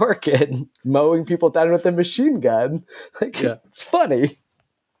East New York and mowing people down with a machine gun. Like, It's funny.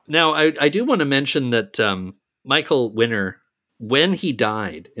 Now, I do want to mention that Michael Winner, when he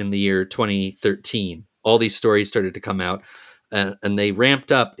died in the year 2013, all these stories started to come out, and they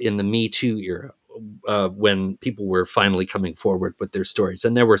ramped up in the Me Too era when people were finally coming forward with their stories.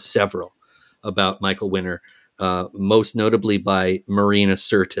 And there were several about Michael Winner, most notably by Marina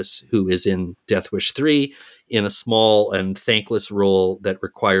Sirtis, who is in Death Wish 3 in a small and thankless role that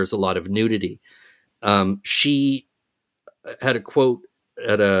requires a lot of nudity. She had a quote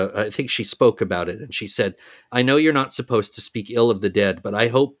I think she spoke about it, and she said, "I know you're not supposed to speak ill of the dead, but I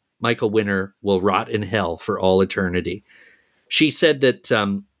hope Michael Winner will rot in hell for all eternity." She said that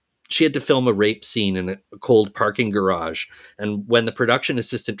she had to film a rape scene in a cold parking garage, and when the production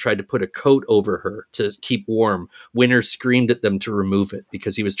assistant tried to put a coat over her to keep warm, Winner screamed at them to remove it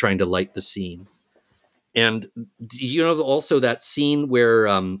because he was trying to light the scene. And also that scene where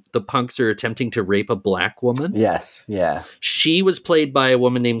the punks are attempting to rape a black woman? Yes, yeah. She was played by a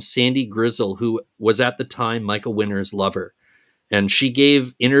woman named Sandy Grizzle, who was at the time Michael Winner's lover. And she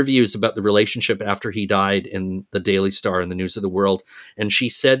gave interviews about the relationship after he died in the Daily Star and the News of the World. And she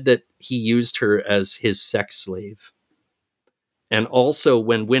said that he used her as his sex slave. And also,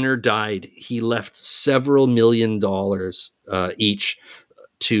 when Winner died, he left several $1 million each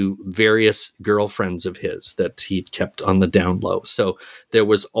to various girlfriends of his that he'd kept on the down low. So there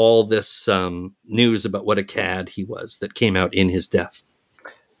was all this news about what a cad he was that came out in his death.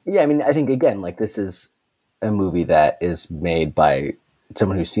 Yeah, I mean, I think, again, like, this is a movie that is made by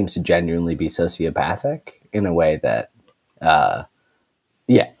someone who seems to genuinely be sociopathic in a way that,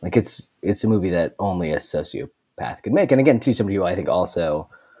 like it's a movie that only a sociopath could make. And again, too, somebody who I think also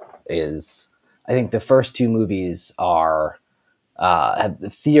is, I think the first two movies are,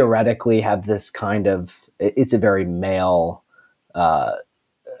 theoretically have this kind of, it's a very male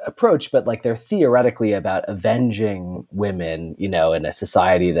approach, but like they're theoretically about avenging women, in a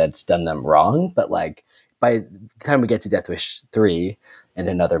society that's done them wrong. But like by the time we get to Death Wish 3, in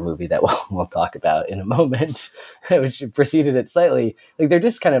another movie that we'll talk about in a moment, which preceded it slightly. Like they're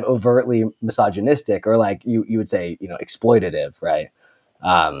just kind of overtly misogynistic, or like you would say, exploitative, right?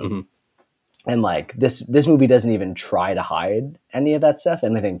 And like this movie doesn't even try to hide any of that stuff.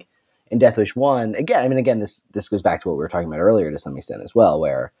 And I think in Death Wish 1, again, this goes back to what we were talking about earlier to some extent as well,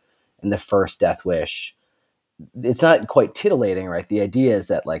 where in the first Death Wish, it's not quite titillating, right? The idea is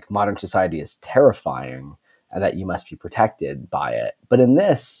that like modern society is terrifying and that you must be protected by it. But in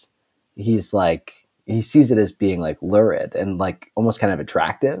this, he sees it as being like lurid and like almost kind of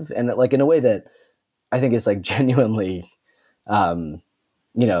attractive, and like in a way that I think is like genuinely,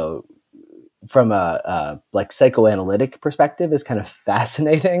 from a like psychoanalytic perspective is kind of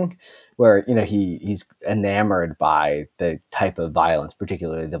fascinating, where he's enamored by the type of violence,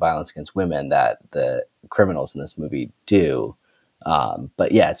 particularly the violence against women, that the criminals in this movie do.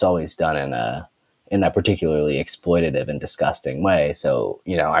 But yeah, it's always done in a particularly exploitative and disgusting way. So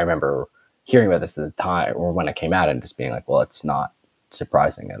I remember hearing about this at the time, or when it came out, and just being like, well, it's not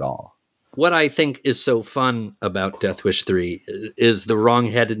surprising at all. What I think is so fun about Death Wish 3 is the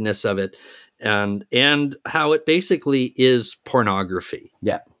wrongheadedness of it, and how it basically is pornography.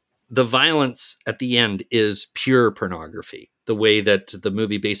 Yeah. The violence at the end is pure pornography. The way that the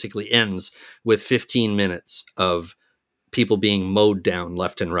movie basically ends with 15 minutes of people being mowed down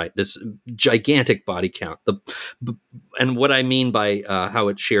left and right. This gigantic body count. And what I mean by how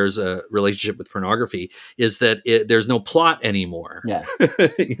it shares a relationship with pornography is that there's no plot anymore. Yeah.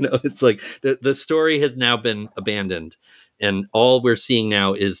 It's like the story has now been abandoned, and all we're seeing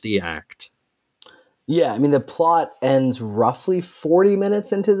now is the act. Yeah, the plot ends roughly 40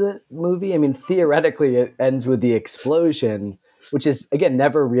 minutes into the movie. Theoretically, it ends with the explosion, which is, again,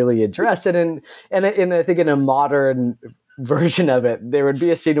 never really addressed. And I think in a modern version of it, there would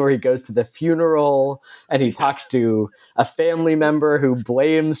be a scene where he goes to the funeral and he talks to a family member who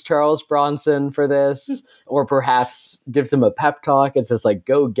blames Charles Bronson for this, or perhaps gives him a pep talk and says, like,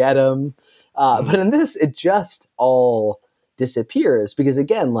 go get him. But in this, it just all disappears because,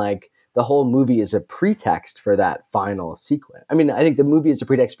 again, like, the whole movie is a pretext for that final sequence. I think the movie is a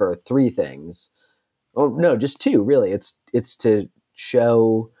pretext for three things. Oh, no, just two, really. It's to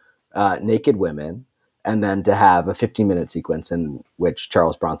show naked women, and then to have a 15-minute sequence in which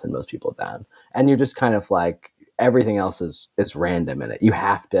Charles Bronson mows people down. And you're just kind of like, everything else is random in it. You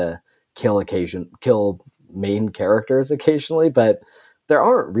have to kill main characters occasionally, but there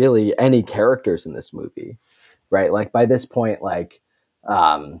aren't really any characters in this movie, right? Like by this point,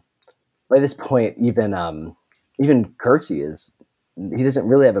 even Kurtzy he doesn't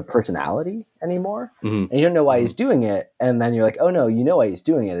really have a personality anymore. And you don't know why he's doing it. And then you're like, oh no, you know why he's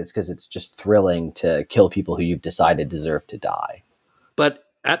doing it. It's because it's just thrilling to kill people who you've decided deserve to die. But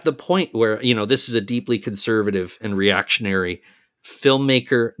at the point where, this is a deeply conservative and reactionary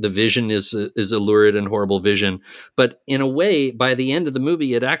filmmaker, the vision is a lurid and horrible vision. But in a way, by the end of the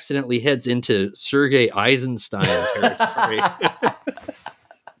movie, it accidentally heads into Sergei Eisenstein territory.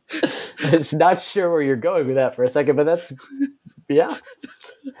 I was not sure where you're going with that for a second, but that's, yeah.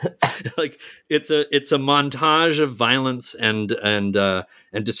 Like it's a montage of violence and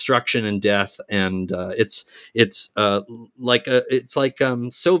destruction and death, and it's like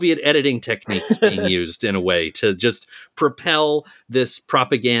Soviet editing techniques being used in a way to just propel this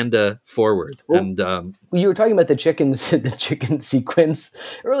propaganda forward. Well, and you were talking about the chicken sequence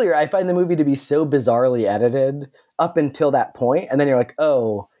earlier. I find the movie to be so bizarrely edited up until that point, and then you're like,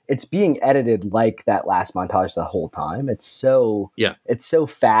 oh, it's being edited like that last montage the whole time. It's so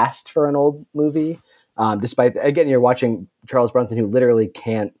fast for an old movie. Despite, again, you're watching Charles Bronson, who literally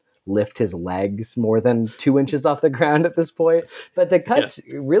can't lift his legs more than 2 inches off the ground at this point. But the cuts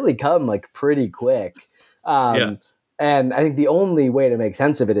really come like pretty quick. And I think the only way to make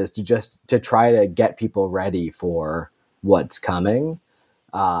sense of it is to try to get people ready for what's coming.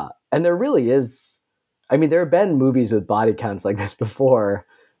 And there really is, there have been movies with body counts like this before,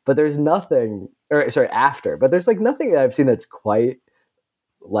 but there's nothing, after, but there's like nothing that I've seen that's quite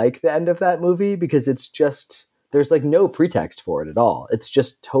like the end of that movie, because it's just, there's like no pretext for it at all. It's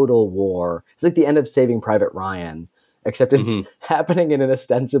just total war. It's like the end of Saving Private Ryan, except it's happening in an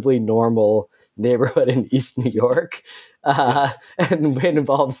ostensibly normal neighborhood in East New York. And it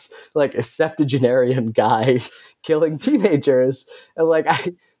involves like a septuagenarian guy killing teenagers. And like,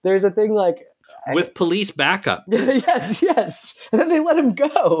 there's a thing like, with police backup. Yes. And then they let him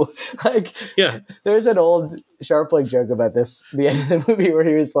go. Like, there's an old Sharpling joke about this, the end of the movie, where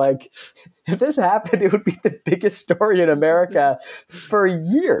he was like, if this happened, it would be the biggest story in America for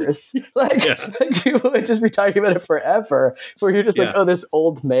years. Like people would just be talking about it forever, where you're just like, oh, this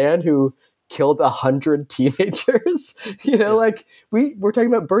old man who killed 100 teenagers. You know, like we're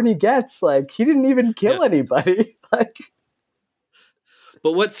talking about Bernie Goetz. Like he didn't even kill anybody. Like.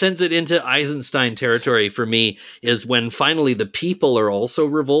 But what sends it into Eisenstein territory for me is when finally the people are also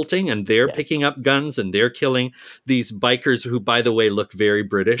revolting and they're picking up guns and they're killing these bikers who, by the way, look very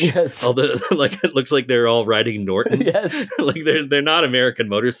British. Yes. Although like it looks like they're all riding Nortons. Yes. Like they're not American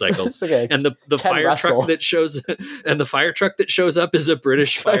motorcycles. Okay. And the fire Russell. truck that shows up is a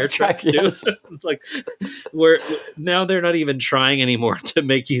British fire truck too. Yes. Like where now they're not even trying anymore to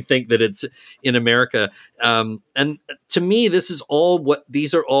make you think that it's in America. And to me,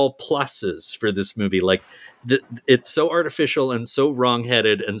 these are all pluses for this movie. Like it's so artificial and so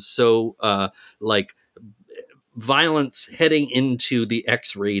wrongheaded and so like violence heading into the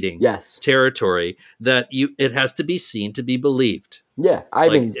X rating territory that it has to be seen to be believed. Yeah, I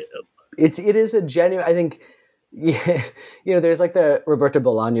mean, it is a genuine. I think, yeah, you know, there's like the Roberto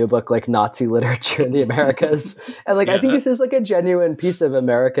Bolaño book, like Nazi literature in the Americas, and like I think this is like a genuine piece of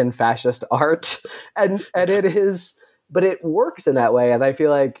American fascist art, and it is. But it works in that way. And I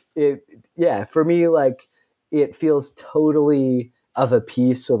feel like for me, like it feels totally of a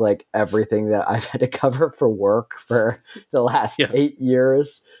piece with like everything that I've had to cover for work for the last 8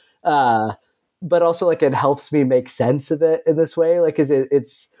 years. But also like it helps me make sense of it in this way. Like,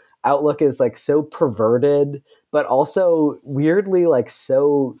 its outlook is like so perverted, but also weirdly like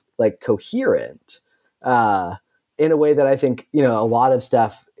so like coherent in a way that I think, you know, a lot of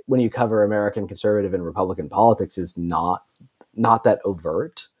stuff when you cover American conservative and Republican politics is not that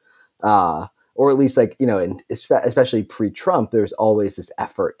overt, or at least like, you know, and especially pre-Trump, there's always this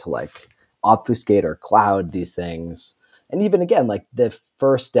effort to like obfuscate or cloud these things. And even again, like the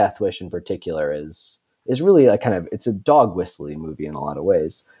first Death Wish in particular is really like kind of, it's a dog whistling movie in a lot of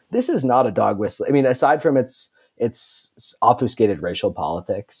ways. This is not a dog whistle. I mean, aside from its obfuscated racial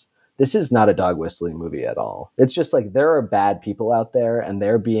politics, this is not a dog whistling movie at all. It's just like there are bad people out there and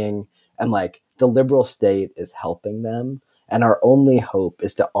like the liberal state is helping them. And our only hope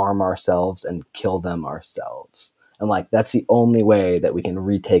is to arm ourselves and kill them ourselves. And like, that's the only way that we can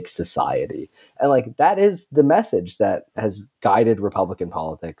retake society. And like, that is the message that has guided Republican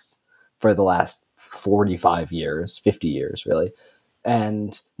politics for the last 45 years, 50 years, really.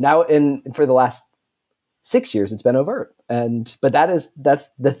 And now for the last 6 years, it's been overt. But that's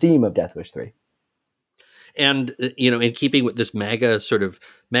the theme of Death Wish 3. And, you know, in keeping with this MAGA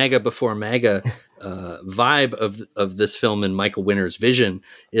before MAGA vibe of this film and Michael Winner's vision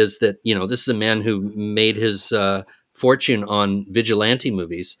is that, you know, this is a man who made his fortune on vigilante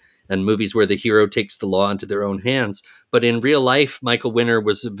movies and movies where the hero takes the law into their own hands. But in real life, Michael Winner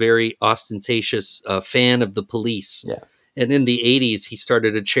was a very ostentatious fan of the police. Yeah. And in the 80s, he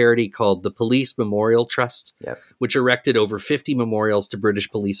started a charity called the Police Memorial Trust, which erected over 50 memorials to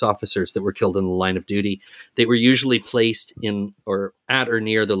British police officers that were killed in the line of duty. They were usually placed in or at or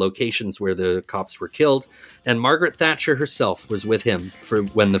near the locations where the cops were killed. And Margaret Thatcher herself was with him for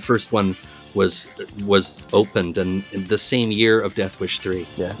when the first one was opened, and in the same year of Death Wish 3,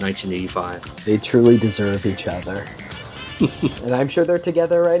 1985. They truly deserve each other. And I'm sure they're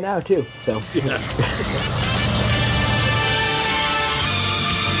together right now, too. So. Yeah.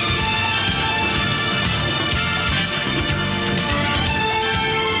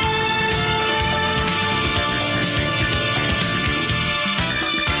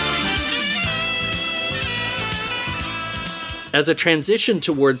 As a transition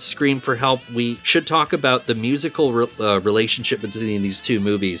towards Scream for Help, we should talk about the musical relationship between these two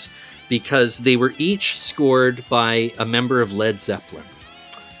movies, because they were each scored by a member of Led Zeppelin.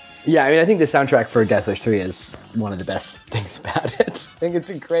 Yeah, I mean, I think the soundtrack for Death Wish 3 is one of the best things about it. I think it's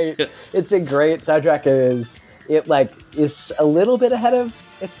a great soundtrack. It is a little bit ahead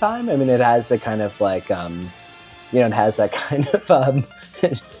of its time. I mean, it has a kind of like, it has that kind of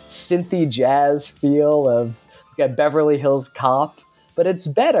synthy jazz feel of a Beverly Hills Cop, but it's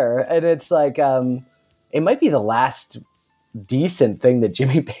better. And it's like, it might be the last decent thing that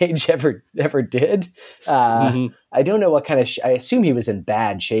Jimmy Page ever did. I don't know what kind of, I assume he was in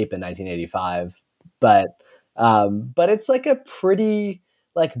bad shape in 1985, but it's like a pretty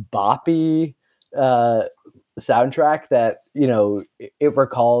like boppy soundtrack that, you know, it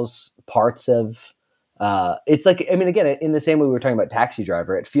recalls parts of, it's like, I mean, again, in the same way we were talking about Taxi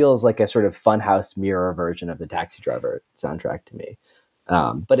Driver, it feels like a sort of Funhouse mirror version of the Taxi Driver soundtrack to me.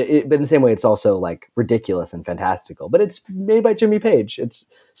 But in the same way, it's also like ridiculous and fantastical, but it's made by Jimmy Page. It's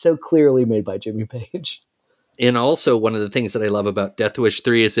so clearly made by Jimmy Page. And also, one of the things that I love about Death Wish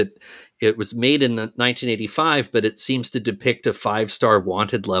 3 is it was made in 1985, but it seems to depict a 5-star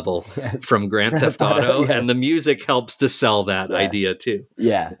wanted level from Grand Theft Auto, yes. and the music helps to sell that idea too.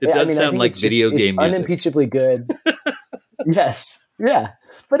 Yeah. It does I sound think like it's video game it's music. unimpeachably good. Yes. Yeah.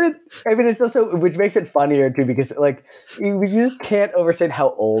 But it's also, which makes it funnier too, because like you just can't overstate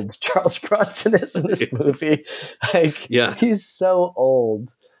how old Charles Bronson is in this movie. Like, he's so old.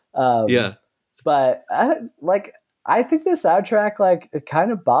 But I think the soundtrack, like, it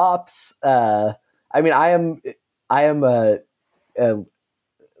kind of bops. I mean, I am a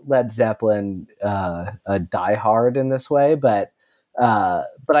Led Zeppelin a diehard in this way, but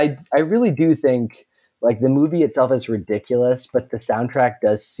I really do think, like, the movie itself is ridiculous, but the soundtrack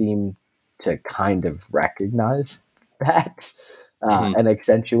does seem to kind of recognize that and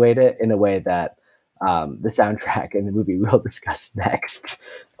accentuate it in a way that the soundtrack in the movie we'll discuss next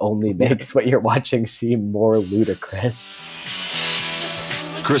only makes what you're watching seem more ludicrous.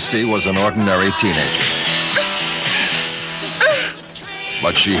 Christy was an ordinary teenager,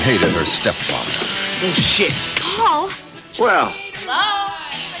 but she hated her stepfather. Oh, shit. Paul? Well. Hello?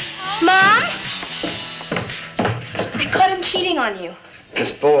 Mom? I caught him cheating on you.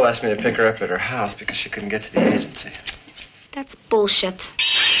 Miss Bull asked me to pick her up at her house because she couldn't get to the agency. That's bullshit.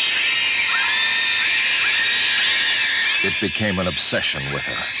 It became an obsession with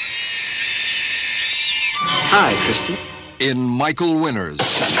her. Hi, Christy. In Michael Winner's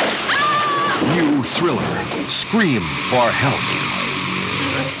new thriller, Scream for Help.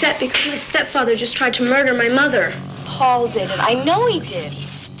 I'm upset because my stepfather just tried to murder my mother. Paul did it. I know he did.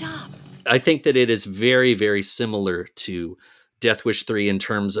 Stop. I think that it is very, very similar to Death Wish 3 in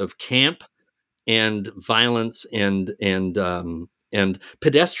terms of camp and violence and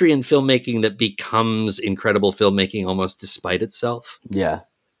pedestrian filmmaking that becomes incredible filmmaking almost despite itself. Yeah.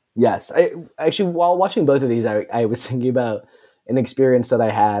 Yes. I actually, while watching both of these, I was thinking about an experience that I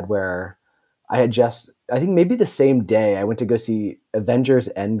had where I think maybe the same day, I went to go see Avengers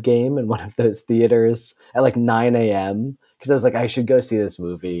Endgame in one of those theaters at like 9 a.m. because I was like, I should go see this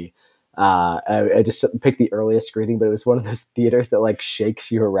movie. I just picked the earliest screening, but it was one of those theaters that like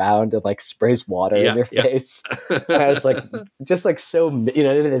shakes you around and like sprays water in your face. And I was like, just like so,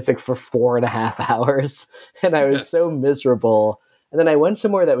 it's like for 4.5 hours, and I was so miserable. And then I went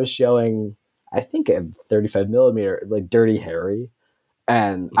somewhere that was showing, I think, a 35 millimeter, like Dirty Harry,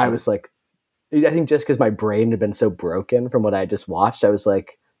 and I was like, I think just because my brain had been so broken from what I just watched, I was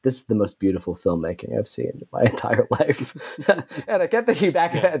like, this is the most beautiful filmmaking I've seen in my entire life. And I kept thinking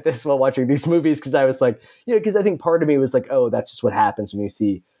back at this while watching these movies, because I was like, because I think part of me was like, oh, that's just what happens when you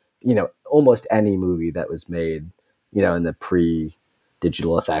see, almost any movie that was made, in the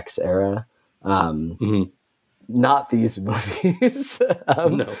pre-digital effects era. Not these movies.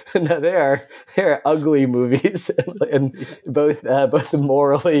 No, they are ugly movies, and both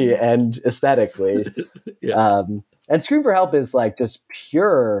morally and aesthetically. And Scream for Help is like just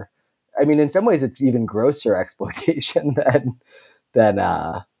pure. I mean, in some ways, it's even grosser exploitation than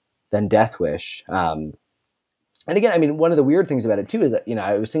Death Wish. And again, I mean, one of the weird things about it too is that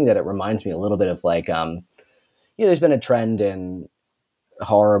I was thinking that it reminds me a little bit of like there's been a trend in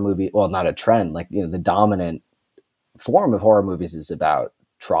horror movie. Well, not a trend, like the dominant form of horror movies is about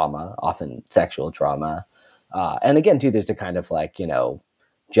trauma, often sexual trauma. And again, too, there's a kind of like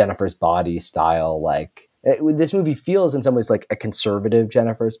Jennifer's Body style, like. This movie feels in some ways like a conservative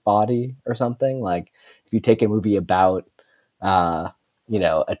Jennifer's Body or something. Like if you take a movie about, a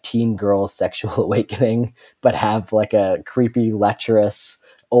teen girl's sexual awakening, but have like a creepy, lecherous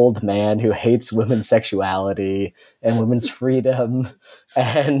old man who hates women's sexuality and women's freedom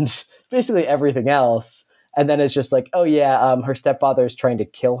and basically everything else. And then it's just like, oh yeah, her stepfather is trying to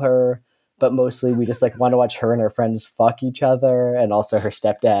kill her, but mostly we just like want to watch her and her friends fuck each other, and also her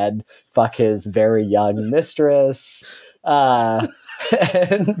stepdad fuck his very young mistress. And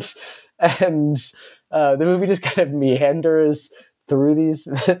the movie just kind of meanders through these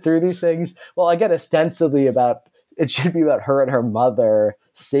things. Well, again, ostensibly it should be about her and her mother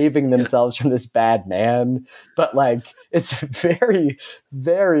saving themselves from this bad man, but like it's very,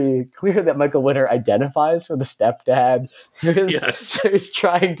 very clear that Michael Winner identifies with the stepdad who's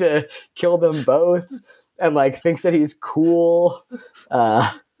trying to kill them both and like thinks that he's cool.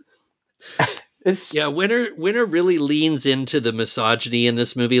 Winner really leans into the misogyny in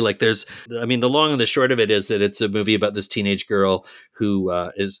this movie. Like the long and the short of it is that it's a movie about this teenage girl who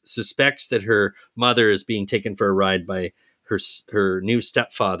suspects that her mother is being taken for a ride by her new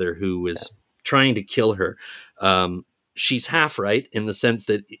stepfather, who is trying to kill her. she's half right in the sense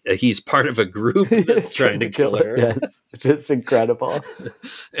that he's part of a group that's trying to kill her. Yes, which is incredible.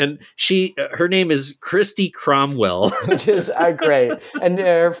 And her name is Christy Cromwell, which is great. And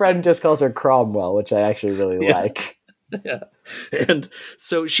her friend just calls her Cromwell, which I actually really like. Yeah. And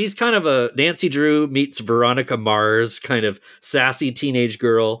so she's kind of a Nancy Drew meets Veronica Mars kind of sassy teenage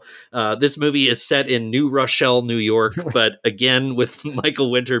girl. This movie is set in New Rochelle, New York, but again, with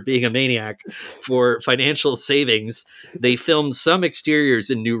Michael Winter being a maniac for financial savings, they filmed some exteriors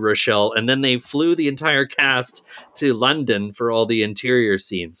in New Rochelle and then they flew the entire cast to London for all the interior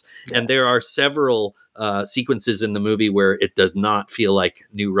scenes. Yeah. And there are several sequences in the movie where it does not feel like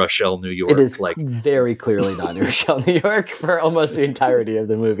New Rochelle, New York. It is very clearly not New Rochelle, New York for almost the entirety of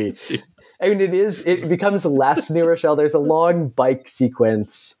the movie. I mean, it becomes less New Rochelle. There's a long bike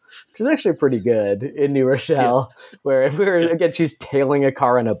sequence, which is actually pretty good in New Rochelle, where again, she's tailing a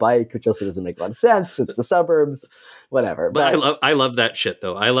car on a bike, which also doesn't make a lot of sense. It's the suburbs, whatever. But I love that shit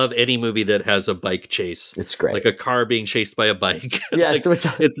though. I love any movie that has a bike chase. It's great. Like a car being chased by a bike. Yes.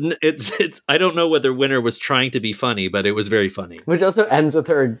 It's I don't know whether Winter was trying to be funny, but it was very funny. Which also ends with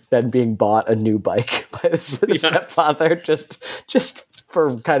her then being bought a new bike by the stepfather just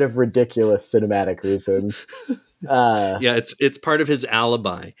for kind of ridiculous cinematic reasons. It's part of his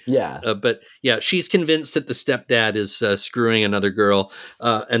alibi. But she's convinced that the stepdad is screwing another girl,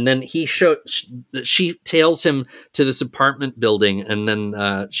 and then she tails him to this apartment building, and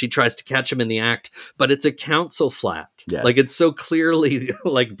then she tries to catch him in the act, but it's a council flat. Yes. Like it's so clearly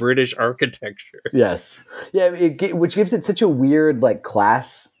like British architecture. Yes, which gives it such a weird like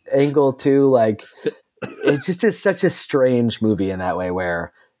class angle too. Like it just is such a strange movie in that way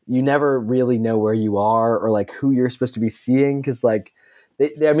where you never really know where you are or like who you're supposed to be seeing. Cause like,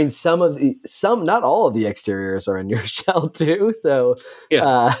 not all of the exteriors are in your shell too. So,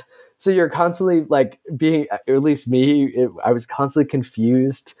 so you're constantly like at least me, I was constantly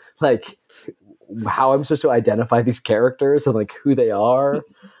confused, like how I'm supposed to identify these characters and like who they are.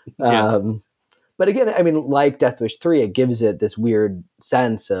 But again, I mean, like Death Wish 3, it gives it this weird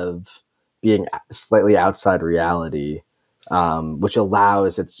sense of being slightly outside reality. Which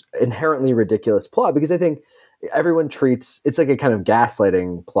allows its inherently ridiculous plot, because I think everyone treats it's like a kind of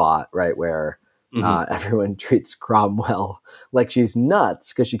gaslighting plot, right? Where everyone treats Cromwell like she's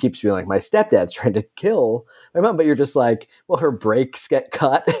nuts because she keeps being like, my stepdad's trying to kill my mom. But you're just like, well, her brakes get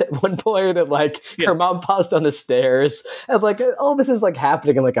cut at one point, and like her mom falls down the stairs, and like all this is like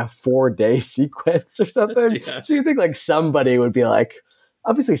happening in like a 4-day sequence or something. So you think like somebody would be like,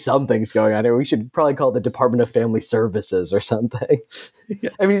 obviously something's going on here. We should probably call it the Department of Family Services or something.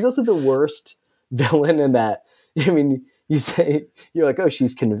 I mean, he's also the worst villain in that. I mean, you're like, oh,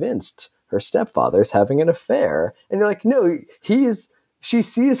 she's convinced her stepfather's having an affair. And you're like, no, she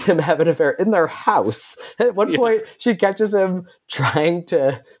sees him have an affair in their house. At one point, she catches him trying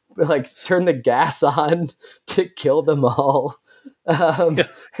to like turn the gas on to kill them all.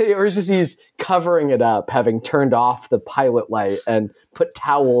 Or he's covering it up, having turned off the pilot light and put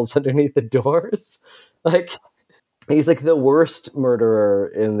towels underneath the doors. Like he's like the worst murderer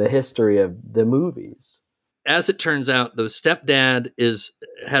in the history of the movies. As it turns out, the stepdad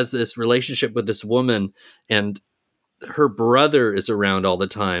has this relationship with this woman, and her brother is around all the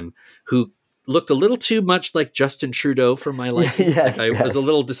time, who looked a little too much like Justin Trudeau for my liking. I was a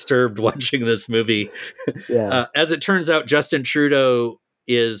little disturbed watching this movie. As it turns out, Justin Trudeau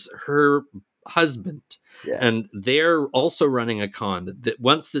is her husband. And they're also running a con that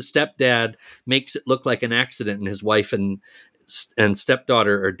once the stepdad makes it look like an accident and his wife and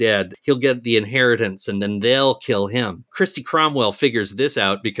stepdaughter are dead, he'll get the inheritance and then they'll kill him. Christy Cromwell figures this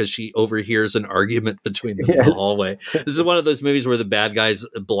out because she overhears an argument between them in the hallway. This is one of those movies where the bad guys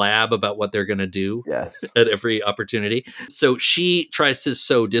blab about what they're going to do at every opportunity. So she tries to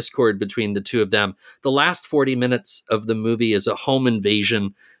sow discord between the two of them. The last 40 minutes of the movie is a home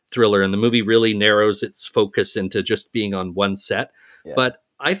invasion thriller, and the movie really narrows its focus into just being on one set. But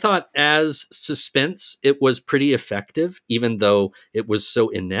I thought as suspense, it was pretty effective, even though it was so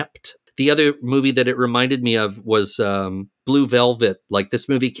inept. The other movie that it reminded me of was Blue Velvet. Like this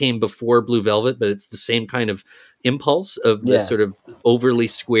movie came before Blue Velvet, but it's the same kind of impulse of the sort of overly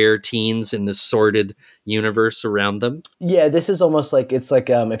square teens in the sordid universe around them. Yeah, this is almost like, it's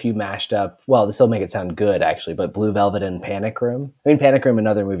like if you mashed up, well, this will make it sound good actually, but Blue Velvet and Panic Room. I mean, Panic Room,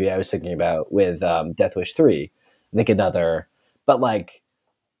 another movie I was thinking about with Death Wish 3. I think another, but like,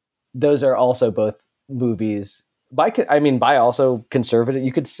 those are also both movies by also conservative.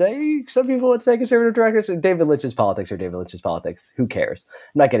 You could say, some people would say conservative directors. David Lynch's politics. Who cares?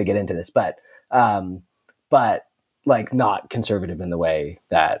 I'm not going to get into this, but like not conservative in the way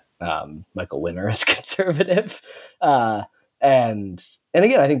that Michael Winner is conservative. And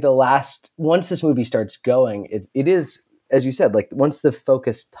again, I think once this movie starts going, it is, as you said, like once the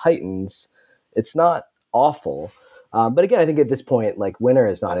focus tightens, it's not awful. But again, I think at this point, like Winner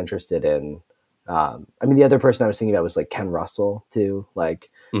is not interested in, the other person I was thinking about was like Ken Russell too, like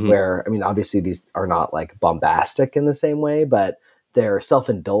where, obviously these are not like bombastic in the same way, but they're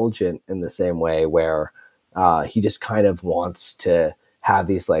self-indulgent in the same way where he just kind of wants to have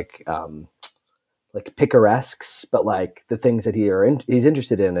these like picaresques, but like the things that he's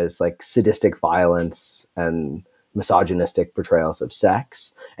interested in is like sadistic violence and misogynistic portrayals of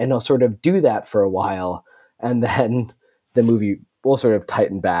sex. And he'll sort of do that for a while. And then the movie will sort of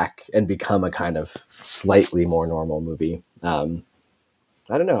tighten back and become a kind of slightly more normal movie. I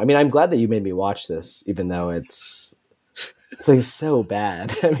don't know. I'm glad that you made me watch this, even though it's like so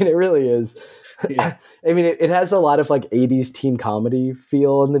bad. It really is. Yeah. It has a lot of like 80s teen comedy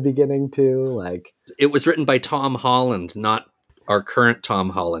feel in the beginning too. Like it was written by Tom Holland, not our current Tom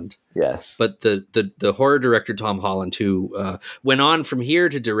Holland. Yes. But the horror director Tom Holland, who went on from here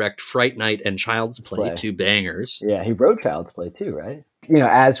to direct Fright Night and Child's Play, two bangers. Yeah, he wrote Child's Play too, right?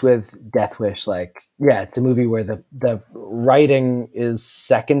 As with Death Wish, like, yeah, it's a movie where the writing is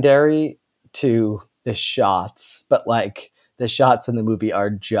secondary to the shots, but like the shots in the movie are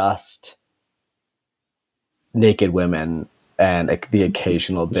just naked women and the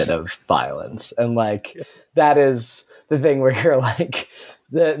occasional bit of violence. And like, that is the thing where you're like,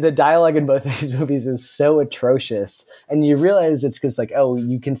 the dialogue in both of these movies is so atrocious. And you realize it's because like, oh,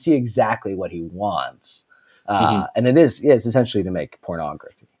 you can see exactly what he wants. And it's essentially to make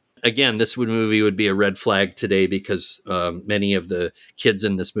pornography. Again, this movie would be a red flag today because many of the kids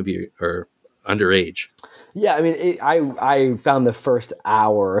in this movie are underage. Yeah, I found the first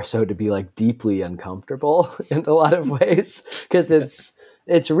hour or so to be like deeply uncomfortable in a lot of ways because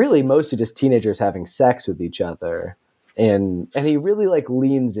it's really mostly just teenagers having sex with each other, and he really like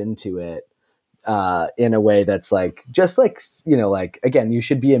leans into it in a way that's like just like like again, you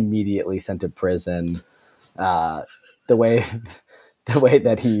should be immediately sent to prison. The way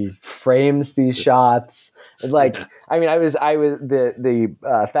that he frames these shots, like I was the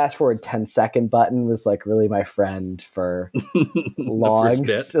fast forward 10-second button was like really my friend for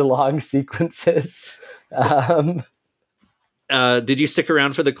long sequences. Did you stick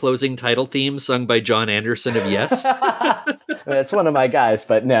around for the closing title theme sung by John Anderson of Yes? It's one of my guys,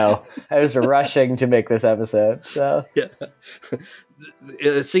 but no, I was rushing to make this episode. So yeah.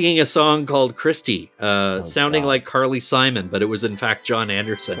 Singing a song called Christy, sounding like Carly Simon, but it was in fact John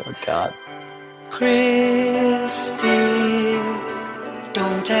Anderson. Oh God. Christy,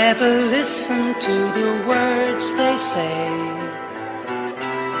 don't ever listen to the words they say.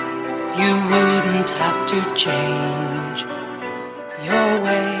 You wouldn't have to change your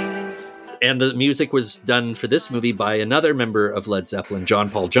ways. And the music was done for this movie by another member of Led Zeppelin, John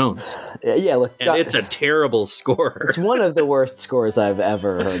Paul Jones. Yeah, look, and it's a terrible score. It's one of the worst scores I've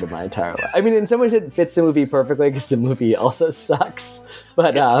ever heard in my entire life. In some ways it fits the movie perfectly because the movie also sucks.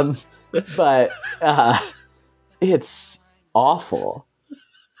 But it's awful.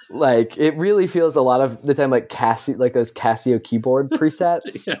 Like it really feels a lot of the time like those Casio keyboard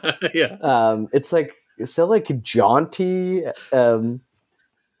presets. Yeah. It's like so like jaunty.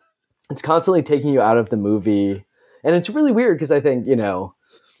 It's constantly taking you out of the movie, and it's really weird because I think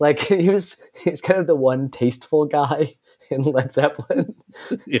like he was kind of the one tasteful guy in Led Zeppelin.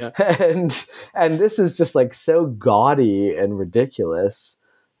 Yeah, and this is just like so gaudy and ridiculous,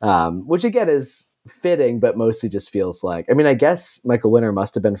 which again is fitting, but mostly just feels like I guess Michael Winner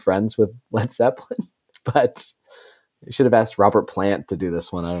must have been friends with Led Zeppelin, but you should have asked Robert Plant to do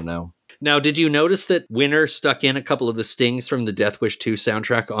this one. I don't know. Now, did you notice that Winner stuck in a couple of the stings from the Death Wish 2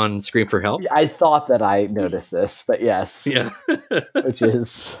 soundtrack on Scream for Help? I thought that I noticed this, but yes. Yeah. Which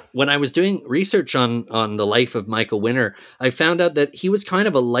is... When I was doing research on the life of Michael Winner, I found out that he was kind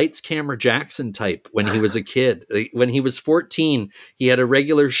of a Lights, Camera, Jackson type when he was a kid. When he was 14, he had a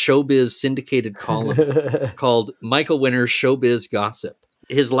regular showbiz syndicated column called Michael Winner's Showbiz Gossip.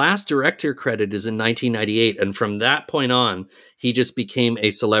 His last director credit is in 1998, and from that point on, he just became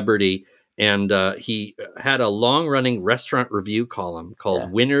a celebrity, and he had a long-running restaurant review column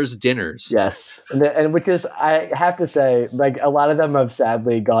called Winner's Dinners. Yes, and which is, I have to say, like a lot of them have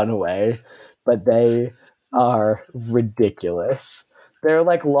sadly gone away, but they are ridiculous. They're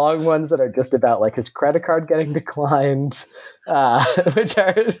like long ones that are just about like his credit card getting declined, which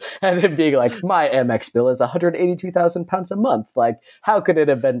are, and it being like, my Amex bill is 182,000 pounds a month. Like, how could it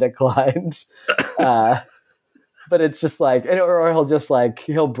have been declined? But it's just like, or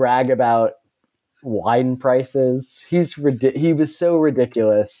he'll brag about wine prices. He was so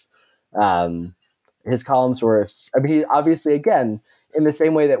ridiculous. His columns were, I mean, he obviously, again, in the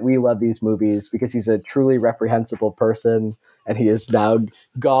same way that we love these movies because he's a truly reprehensible person and he is now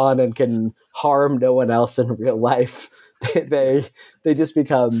gone and can harm no one else in real life. They just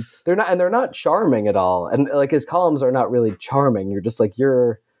become, they're not charming at all. And like his columns are not really charming. You're just like,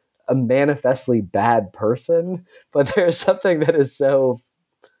 you're a manifestly bad person, but there's something that is so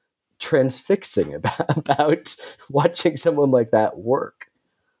transfixing about watching someone like that work.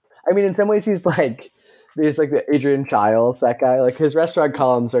 I mean, in some ways, there's like the Adrian Chiles, that guy. Like his restaurant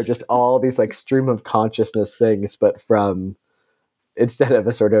columns are just all these like stream of consciousness things, but from instead of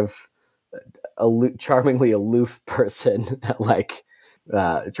a sort of charmingly aloof person, like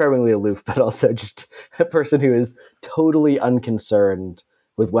charmingly aloof, but also just a person who is totally unconcerned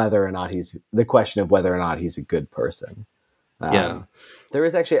with whether or not the question of whether or not he's a good person. There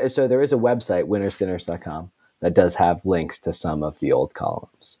is actually, so there is a website, winnersdinners.com, that does have links to some of the old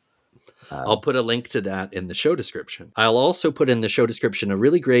columns. I'll put a link to that in the show description. I'll also put in the show description a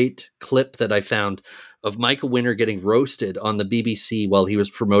really great clip that I found of Michael Winner getting roasted on the BBC while he was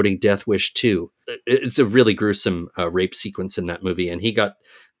promoting Death Wish 2. It's a really gruesome rape sequence in that movie. And he got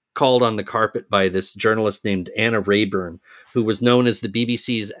called on the carpet by this journalist named Anna Rayburn, who was known as the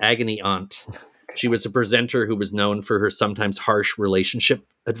BBC's agony aunt. She was a presenter who was known for her sometimes harsh relationship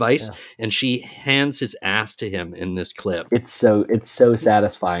advice, and she hands his ass to him in this clip. It's so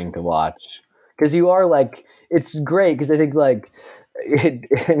satisfying to watch because you are like, it's great because I think like,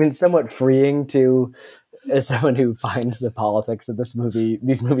 it's somewhat freeing to, as someone who finds the politics of these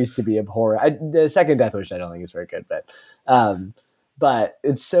movies to be abhorrent. The second Death Wish I don't think is very good, but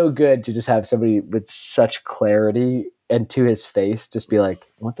it's so good to just have somebody with such clarity and to his face just be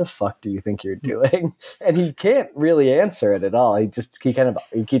like, what the fuck do you think you're doing? And he can't really answer it at all. He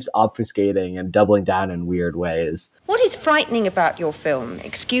keeps obfuscating and doubling down in weird ways. What is frightening about your film,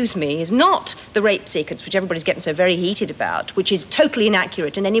 excuse me, is not the rape sequence, which everybody's getting so very heated about, which is totally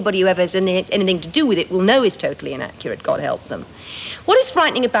inaccurate, and anybody who ever has anything to do with it will know is totally inaccurate, God help them. What is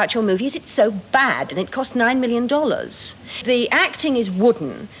frightening about your movie is it's so bad, and it cost $9 million. The acting is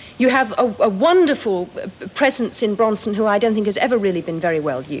wooden. You have a wonderful presence in Bronson, who I don't think has ever really been very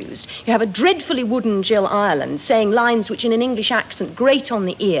well used. You have a dreadfully wooden Jill Ireland saying lines which in an English accent grate on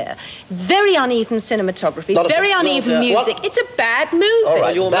the ear. Very uneven cinematography, very uneven music. It's a bad movie. All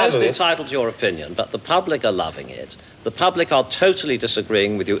right, you're most entitled to your opinion, but the public are loving it. The public are totally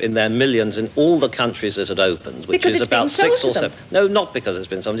disagreeing with you in their millions in all the countries that it opened, which is about 6 or 7. No, not because it's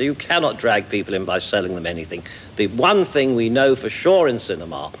been sold. You cannot drag people in by selling them anything. The one thing we know for sure in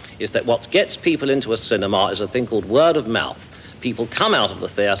cinema is that what gets people into a cinema is a thing called word of mouth. People come out of the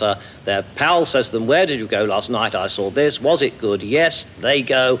theatre, their pal says to them, where did you go last night? I saw this. Was it good? Yes, they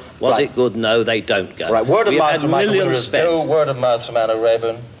go. Was it good? No, they don't go. Right, word of mouth from Michael Winner is no word of mouth from Anna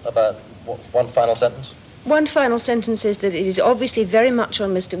Rayburn about one final sentence. One final sentence is that it is obviously very much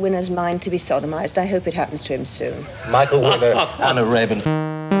on Mr. Winner's mind to be sodomized. I hope it happens to him soon. Michael Winner, Anna Rayburn.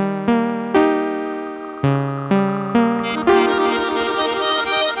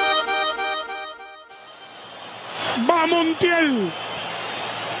 Va Montiel.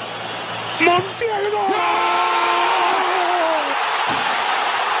 Montiel gol.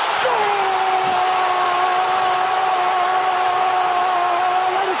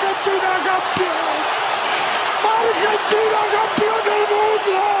 Argentina campeón. Argentina campeón del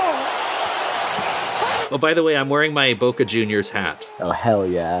mundo. Oh, by the way, I'm wearing my Boca Juniors hat. Oh, hell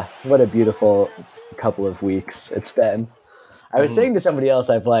yeah. What a beautiful couple of weeks it's been. I was saying to somebody else,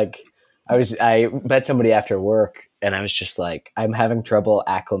 I met somebody after work and I was just like, I'm having trouble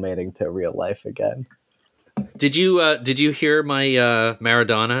acclimating to real life again. Did you hear my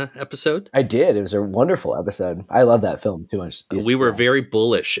Maradona episode? I did. It was a wonderful episode. I love that film too much. We were very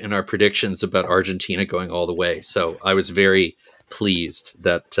bullish in our predictions about Argentina going all the way. So I was very pleased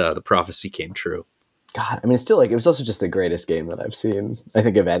that the prophecy came true. God, I mean, it's still like, it was also just the greatest game that I've seen, I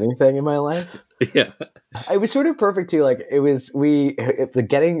think, of anything in my life. Yeah. It was sort of perfect too. Like planning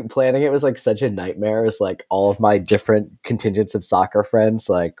it was like such a nightmare. It was like all of my different contingents of soccer friends.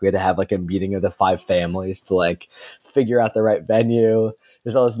 Like we had to have like a meeting of the 5 families to like figure out the right venue.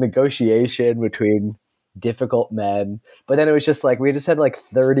 There's all this negotiation between difficult men. But then it was just like, we just had like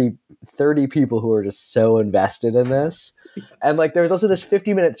 30 people who were just so invested in this. And like there was also this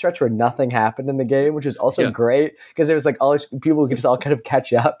 50-minute stretch where nothing happened in the game, which was also great because there was like all these people who could just all kind of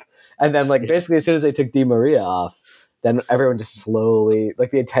catch up. And then like basically as soon as they took Di Maria off, then everyone just slowly,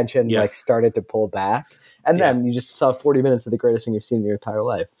 like the attention like started to pull back. And then you just saw 40 minutes of the greatest thing you've seen in your entire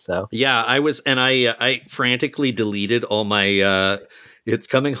life. So yeah, I frantically deleted all my it's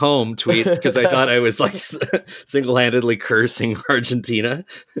coming home tweets because I thought I was like single-handedly cursing Argentina.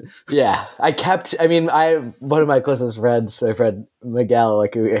 Yeah, one of my closest friends, my friend Miguel,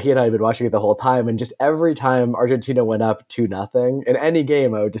 like he and I had been watching it the whole time, and just every time Argentina went up 2-0 in any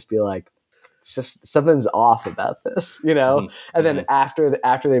game, I would just be like, it's just something's off about this, you know? Mm-hmm. And then after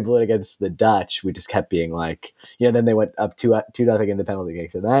they blew it against the Dutch, we just kept being like, then they went up 2-0 in the penalty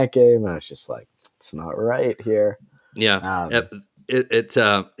kicks in that game. And I was just like, it's not right here. Yeah.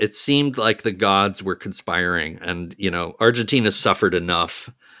 It seemed like the gods were conspiring, and, Argentina suffered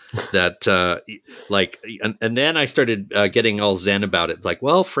enough that and then I started getting all zen about it. Like,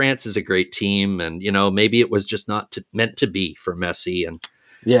 well, France is a great team, and, maybe it was just not meant to be for Messi, and,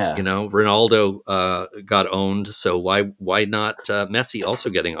 Ronaldo got owned, so why not Messi also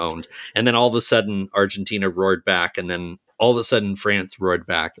getting owned? And then all of a sudden Argentina roared back, and then all of a sudden France roared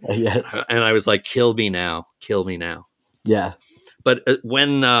back. Yes. And I was like, kill me now. Yeah. But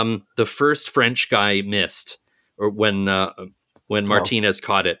when the first French guy missed, or when Martinez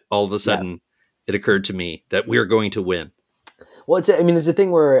caught it, all of a sudden it occurred to me that we're going to win. Well, it's a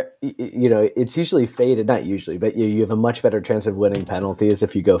thing where, it's usually fated, not usually, but you have a much better chance of winning penalties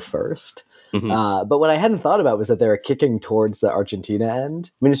if you go first. Mm-hmm. But what I hadn't thought about was that they were kicking towards the Argentina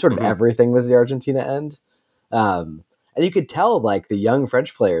end. I mean, sort of everything was the Argentina end. And you could tell, like, the young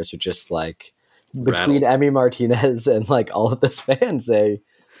French players were just, like, between Emi Martinez and, like, all of those fans, they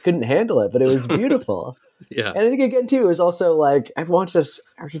couldn't handle it, but it was beautiful. Yeah. And I think, again, too, it was also, like, I've watched this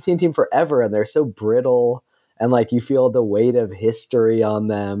Argentine team forever, and they're so brittle. And, like, you feel the weight of history on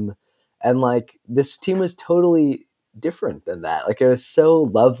them. And, like, this team was totally different than that. Like, it was so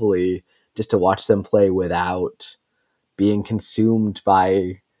lovely just to watch them play without being consumed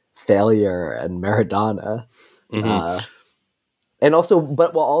by failure and Maradona. Mm-hmm. And also,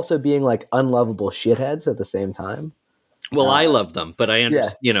 but while also being, like, unlovable shitheads at the same time. Well, I love them, but I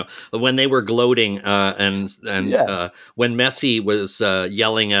understand, when they were gloating and when Messi was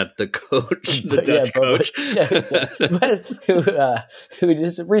yelling at the coach, the Dutch coach, who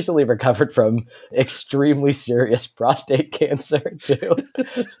just recently recovered from extremely serious prostate cancer too.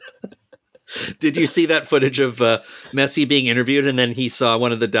 Did you see that footage of Messi being interviewed, and then he saw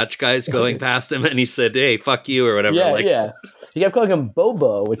one of the Dutch guys going past him, and he said, "Hey, fuck you," or whatever? Yeah. He kept calling him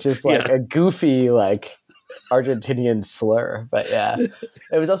Bobo, which is like a goofy, like, Argentinian slur. But yeah,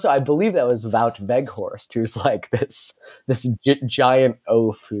 it was also, I believe that was Wout Weghorst, who's like this giant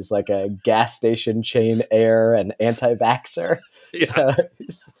oaf who's like a gas station chain heir and anti-vaxxer. So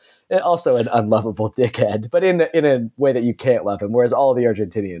he's also an unlovable dickhead, but in a way that you can't love him. Whereas all the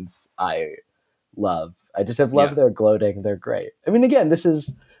Argentinians I love. I just have loved their gloating. They're great. I mean, again, this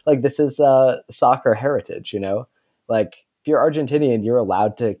is soccer heritage, like, if you're Argentinian, you're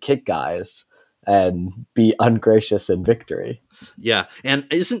allowed to kick guys and be ungracious in victory. Yeah. And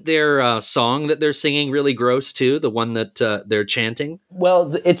isn't their song that they're singing really gross too? The one that they're chanting?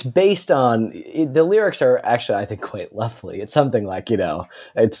 Well, it's based on, the lyrics are actually, I think, quite lovely. It's something like,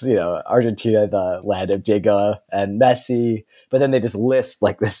 it's, Argentina, the land of Diego and Messi, but then they just list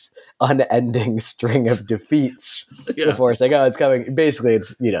like this unending string of defeats before saying, oh, it's coming. Basically,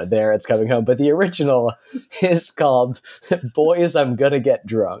 it's, it's coming home. But the original is called Boys, I'm Gonna Get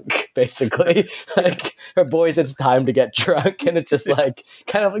Drunk, basically. Like, or Boys, It's Time to Get Drunk. And it's just like,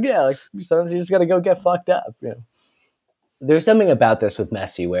 kind of like, like, sometimes you just gotta go get fucked up. There's something about this with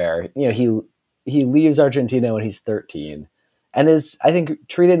Messi where, he leaves Argentina when he's 13 and is, I think,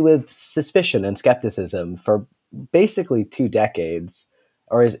 treated with suspicion and skepticism for basically 2 decades,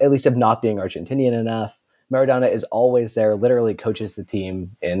 or is at least of not being Argentinian enough. Maradona is always there, literally coaches the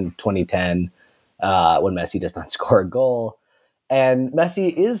team in 2010 when Messi does not score a goal. And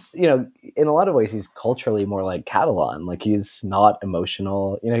Messi is, in a lot of ways, he's culturally more like Catalan. Like, he's not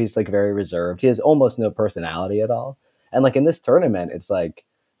emotional. He's like very reserved. He has almost no personality at all. And like in this tournament, it's like,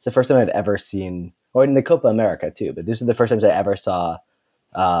 it's the first time I've ever seen, or in the Copa America too, but these are the first times I ever saw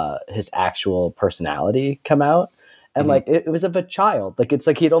his actual personality come out. And like, it was of a child. Like, it's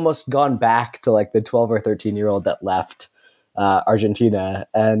like he'd almost gone back to like the 12 or 13-year-old that left Argentina.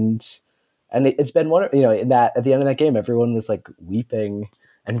 And it's been one, in that, at the end of that game, everyone was like weeping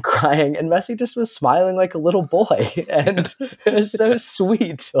and crying, and Messi just was smiling like a little boy. And it was so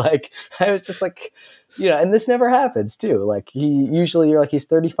sweet. Like, I was just like, and this never happens too. Like, you're like, he's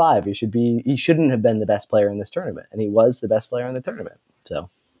 35. He shouldn't have been the best player in this tournament. And he was the best player in the tournament. So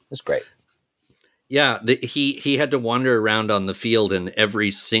it was great. Yeah. He had to wander around on the field, and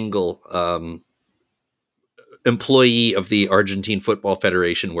every single, employee of the Argentine Football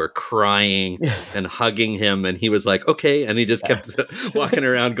Federation were crying and hugging him, and he was like, okay, and he just kept walking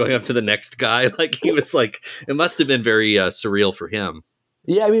around, going up to the next guy. Like, he was like, it must have been very surreal for him.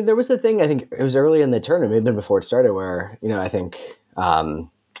 Yeah, I mean, there was the thing, I think it was early in the tournament, maybe before it started, where, I think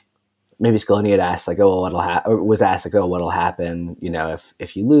maybe Scaloni had asked, like, oh, was asked, like, oh, what'll happen,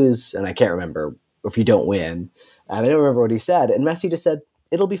 if you lose, and I can't remember, if you don't win, and I don't remember what he said, and Messi just said,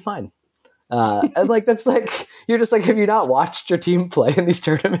 it'll be fine. And like, that's like, you're just like, have you not watched your team play in these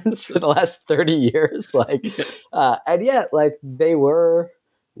tournaments for the last 30 years? Like, and yet, like, they were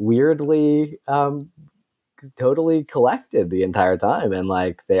weirdly totally collected the entire time, and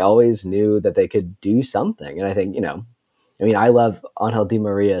like they always knew that they could do something. And I think I love Angel Di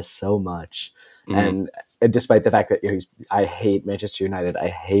Maria so much, and despite the fact that I hate Manchester United, I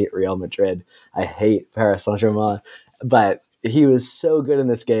hate Real Madrid, I hate Paris Saint-Germain, but he was so good in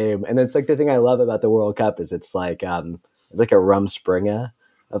this game. And it's like the thing I love about the World Cup is it's like a Rumspringa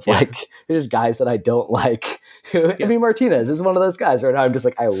of like, there's just guys that I don't like. Emi Martinez is one of those guys right now. I'm just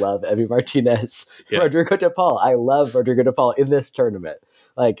like, I love Emi Martinez. Rodrigo de Paul. I love Rodrigo de Paul in this tournament.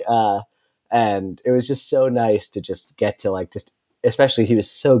 Like, and it was just so nice to just get to like, especially he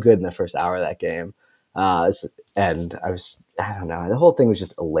was so good in the first hour of that game. And I don't know, the whole thing was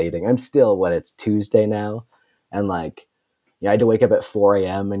just elating. I'm still, it's Tuesday now. And like, I had to wake up at 4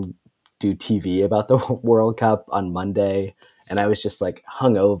 a.m. and do TV about the World Cup on Monday. And I was just like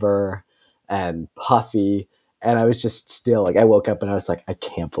hungover and puffy. And I was just still like, I woke up and I was like, I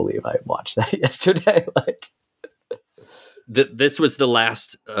can't believe I watched that yesterday. Like, this was the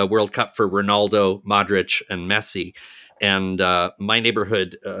last World Cup for Ronaldo, Modric, and Messi. And my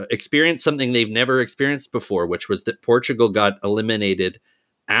neighborhood experienced something they've never experienced before, which was that Portugal got eliminated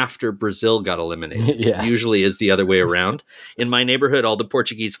after Brazil got eliminated. Yes. It usually is the other way around. In my neighborhood, all the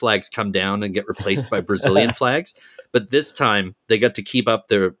Portuguese flags come down and get replaced by Brazilian flags. But this time, they got to keep up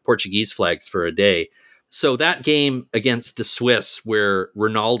their Portuguese flags for a day. So that game against the Swiss, where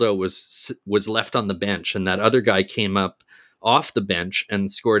Ronaldo was left on the bench and that other guy came up off the bench and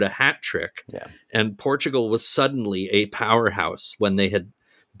scored a hat trick. Yeah. And Portugal was suddenly a powerhouse when they had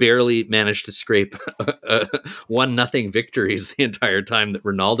barely managed to scrape 1-0 victories the entire time that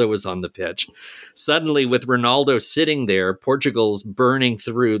Ronaldo was on the pitch. Suddenly, with Ronaldo sitting there, Portugal's burning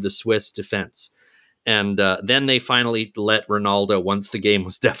through the Swiss defense. And then they finally let Ronaldo, once the game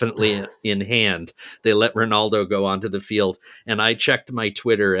was definitely in hand, they let Ronaldo go onto the field. And I checked my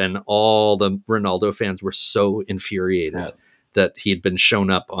Twitter, and all the Ronaldo fans were so infuriated that he'd been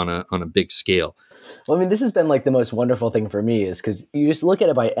shown up on a big scale. Well, I mean, this has been like the most wonderful thing for me is because you just look at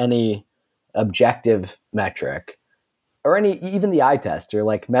it by any objective metric or even the eye test. You're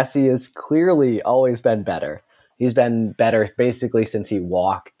like, Messi has clearly always been better. He's been better basically since he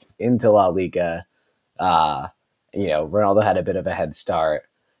walked into La Liga. Ronaldo had a bit of a head start.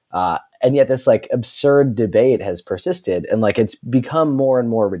 And yet this like absurd debate has persisted, and like it's become more and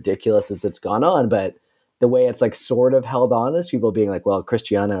more ridiculous as it's gone on. But the way it's like sort of held on is people being like, well,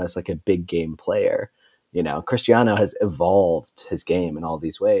 Cristiano is like a big game player. Cristiano has evolved his game in all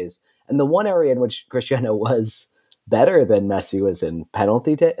these ways. And the one area in which Cristiano was better than Messi was in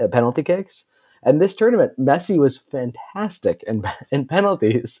penalty kicks. And this tournament, Messi was fantastic in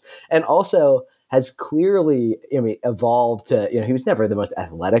penalties, and also has clearly evolved to, he was never the most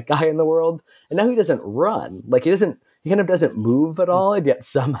athletic guy in the world. And now he doesn't run. Like he kind of doesn't move at all, and yet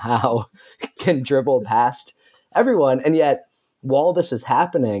somehow can dribble past everyone. And yet, while this is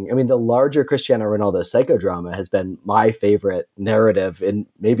happening, the larger Cristiano Ronaldo psychodrama has been my favorite narrative in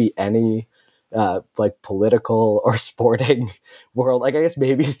maybe any like political or sporting world. Like I guess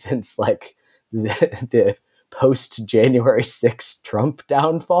maybe since like the post January 6th Trump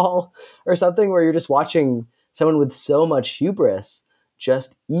downfall or something, where you're just watching someone with so much hubris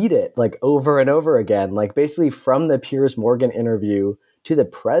just eat it like over and over again, like basically from the Piers Morgan interview to the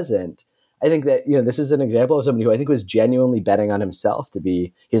present. I think that, this is an example of somebody who I think was genuinely betting on himself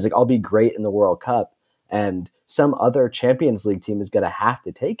he's like, I'll be great in the World Cup and some other Champions League team is going to have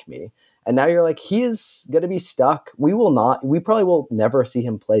to take me. And now you're like, he is going to be stuck. We probably will never see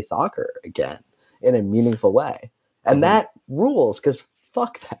him play soccer again in a meaningful way. And that rules, because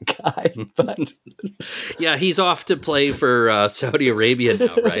fuck that guy. But yeah, he's off to play for Saudi Arabia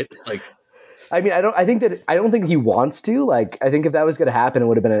now, right? Like, I don't think he wants to. Like, I think if that was going to happen, it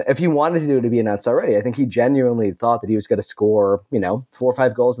would have been. If he wanted to do it, it'd be announced already. I think he genuinely thought that he was going to score, 4 or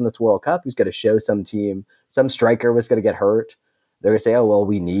 5 goals in this World Cup. He was going to show some team, some striker was going to get hurt. They're going to say, oh well,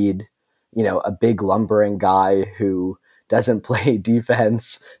 we need, a big lumbering guy who doesn't play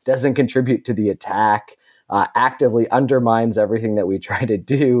defense, doesn't contribute to the attack. Actively undermines everything that we try to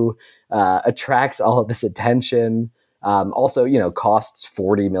do, attracts all of this attention, also, costs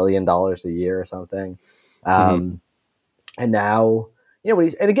 $40 million a year or something. And now,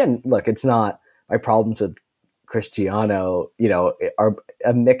 and again, look, it's not my problems with Cristiano, are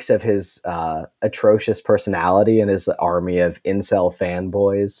a mix of his atrocious personality and his army of incel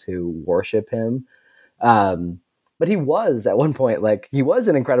fanboys who worship him. But he was at one point, he was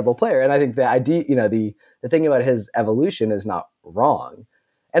an incredible player. And I think the idea, the thing about his evolution is not wrong.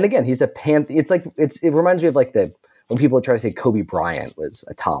 And again, he's a it reminds me of when people try to say Kobe Bryant was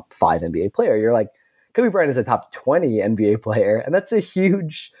a top 5 NBA player, you're like, Kobe Bryant is a top 20 NBA player. And that's a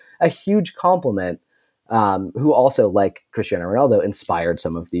huge compliment. Who also, like Cristiano Ronaldo, inspired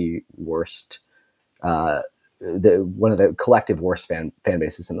some of the worst, one of the collective worst fan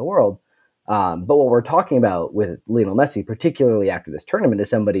bases in the world. But what we're talking about with Lionel Messi, particularly after this tournament, is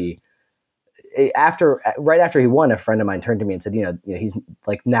somebody right after he won, a friend of mine turned to me and said, he's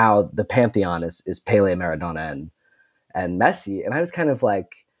like, now the pantheon is Pele, Maradona, and Messi. And I was kind of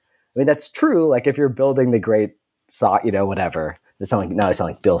like, I mean, that's true. Like if you're building the great whatever. I sound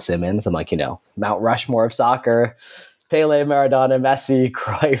like Bill Simmons. I'm like, Mount Rushmore of soccer, Pele, Maradona, Messi,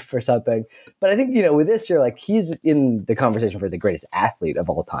 Cruyff or something. But I think, with this, you're like, he's in the conversation for the greatest athlete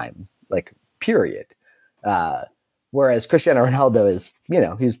of all time, period. Whereas Cristiano Ronaldo is,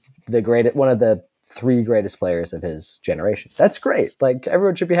 he's the greatest, one of the 3 greatest players of his generation. That's great.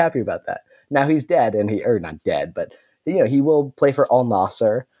 Everyone should be happy about that. Now he's dead or not dead, but he will play for Al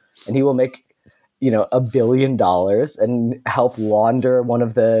Nassr and he will make, $1 billion and help launder one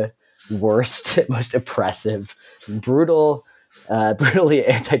of the worst, most oppressive, brutally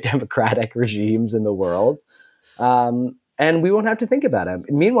anti-democratic regimes in the world. And we won't have to think about him.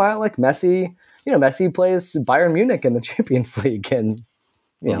 Meanwhile, Messi, Messi plays Bayern Munich in the Champions League in,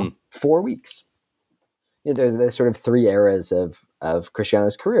 4 weeks. There's the sort of 3 eras of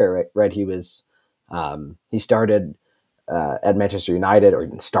Cristiano's career, right? He was, he started at Manchester United, or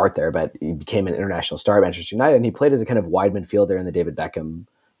didn't start there, but he became an international star at Manchester United, and he played as a kind of wide midfielder in the David Beckham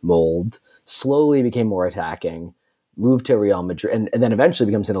mold, slowly became more attacking, moved to Real Madrid, and then eventually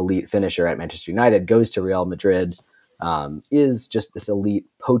becomes an elite finisher at Manchester United, goes to Real Madrid, is just this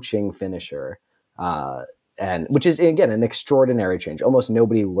elite poaching finisher, and which is, again, an extraordinary change. Almost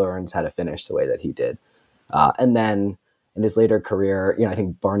nobody learns how to finish the way that he did. And then in his later career, I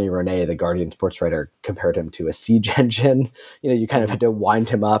think Barney Ronay, the Guardian sports writer, compared him to a siege engine. You kind of had to wind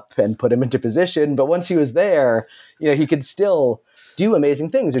him up and put him into position. But once he was there, he could still do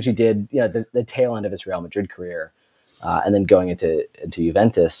amazing things, which he did, the tail end of his Real Madrid career, and then going into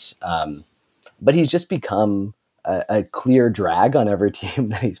Juventus. But he's just become a clear drag on every team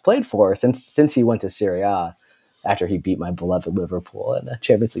that he's played for since he went to Serie A, after he beat my beloved Liverpool in a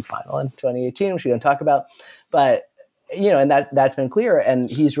Champions League final in 2018, which we don't talk about. But and that's been clear, and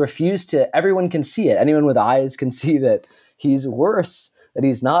he's refused to. Everyone can see it. Anyone with eyes can see that he's worse. That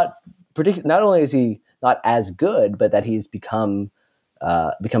he's not not only is he not as good, but that he's become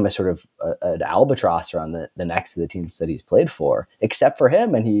a sort of an albatross around the necks of the teams that he's played for, except for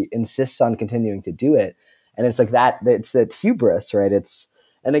him, and he insists on continuing to do it. And it's like that. It's that hubris, right?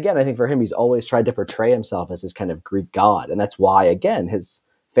 And again, I think for him, he's always tried to portray himself as this kind of Greek god, and that's why, again, his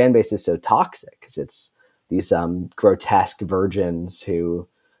fan base is so toxic, because it's these grotesque virgins who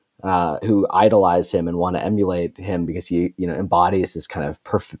idolize him and want to emulate him because he embodies this kind of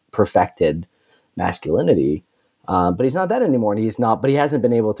perfected masculinity. But he's not that anymore, and but he hasn't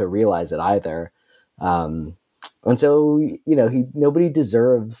been able to realize it either. And so nobody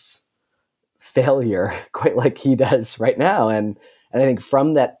deserves failure quite like he does right now. And I think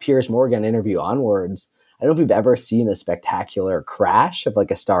from that Piers Morgan interview onwards, I don't know if we've ever seen a spectacular crash of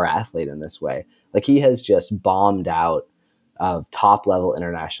a star athlete in this way. He has just bombed out of top level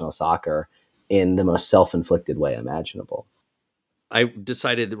international soccer in the most self-inflicted way imaginable. I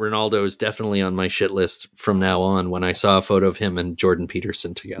decided that Ronaldo is definitely on my shit list from now on when I saw a photo of him and Jordan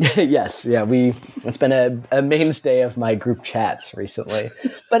Peterson together. Yes. Yeah. It's been a mainstay of my group chats recently.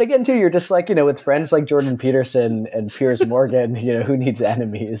 But again, too, you're just with friends like Jordan Peterson and Piers Morgan, who needs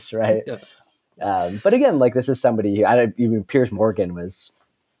enemies, right? Yeah. But again, this is somebody even Piers Morgan was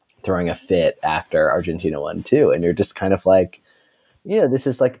throwing a fit after Argentina won too. And you're just kind of this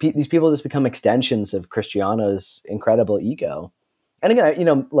is these people just become extensions of Cristiano's incredible ego. And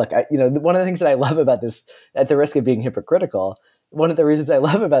again, look, one of the things that I love about this, at the risk of being hypocritical, one of the reasons I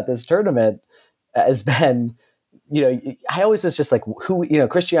love about this tournament has been, I always was just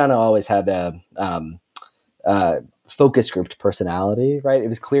Cristiano always had a focus grouped personality, right? It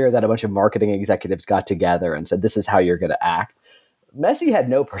was clear that a bunch of marketing executives got together and said, this is how you're going to act. Messi had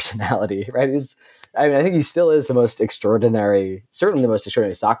no personality, right? I think he still is the most extraordinary, certainly the most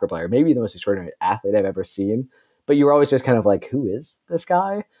extraordinary soccer player, maybe the most extraordinary athlete I've ever seen. But you were always just kind of who is this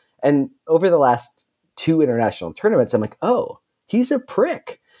guy? And over the last 2 international tournaments, I'm oh, he's a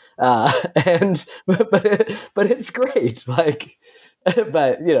prick. and but it's great. Like,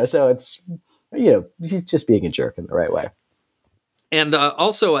 but so it's he's just being a jerk in the right way. And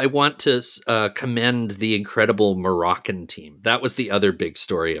also, I want to commend the incredible Moroccan team. That was the other big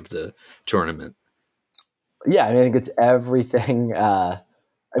story of the tournament. Yeah, I think it's everything.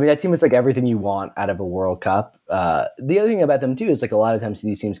 That team is like everything you want out of a World Cup. The other thing about them too is like a lot of times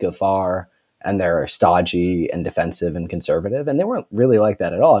these teams go far and they're stodgy and defensive and conservative, and they weren't really like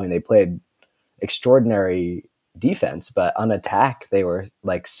that at all. I mean, they played extraordinary defense, but on attack they were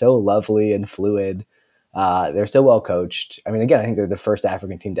like so lovely and fluid. They're so well coached. I mean, again, I think they're the first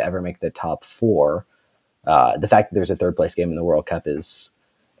African team to ever make the top 4. The fact that there's a third place game in the World Cup is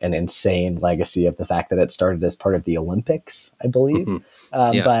an insane legacy of the fact that it started as part of the Olympics, I believe.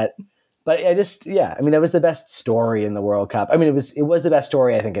 But I just, that was the best story in the World Cup. I mean, it was the best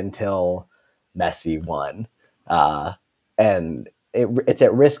story, I think, until Messi won. And it's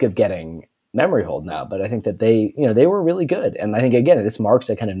at risk of getting memory hold now, but I think that they were really good. And I think, again, this marks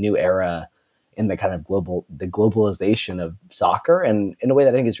a kind of new era in the kind of globalization of soccer, and in a way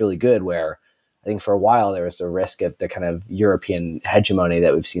that I think is really good, where I think for a while there was a risk of the kind of European hegemony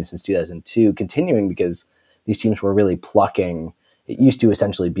that we've seen since 2002 continuing, because these teams were really plucking. It used to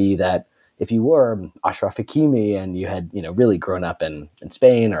essentially be that if you were Achraf Hakimi and you had really grown up in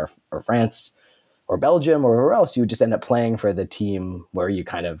Spain or France or Belgium or wherever else, you would just end up playing for the team where you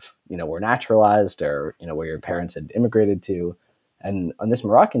kind of were naturalized, or where your parents had immigrated to. And on this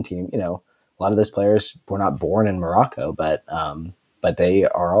Moroccan team, a lot of those players were not born in Morocco, but they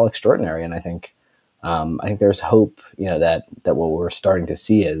are all extraordinary. And I think there's hope, that what we're starting to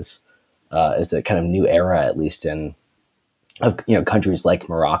see is the kind of new era, at least of countries like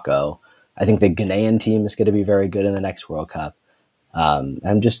Morocco. I think the Ghanaian team is going to be very good in the next World Cup. Again,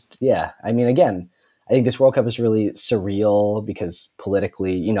 I think this World Cup is really surreal because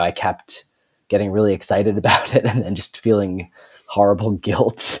politically, I kept getting really excited about it and then just feeling horrible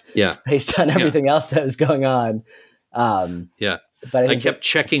guilt based on everything else that was going on. But I kept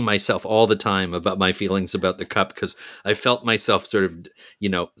checking myself all the time about my feelings about the cup, because I felt myself sort of,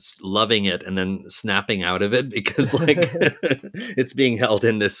 loving it and then snapping out of it because like it's being held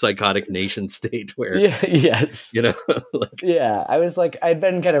in this psychotic nation state where, I was like, I'd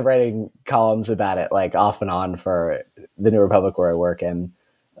been kind of writing columns about it, like off and on for the New Republic where I work. And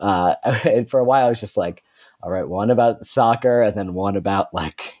for a while I was just like, all right, one about soccer and then one about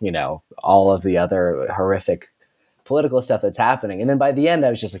like, all of the other horrific political stuff that's happening. And then by the end,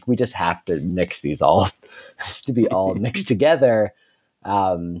 I was just like, we just have to mix these all to be all mixed together.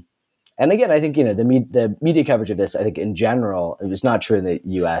 And again, I think, the media coverage of this, I think in general, it was not true in the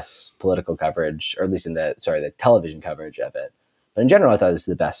US political coverage, or at least in the television coverage of it. But in general, I thought this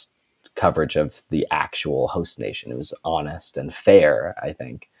was the best coverage of the actual host nation. It was honest and fair, I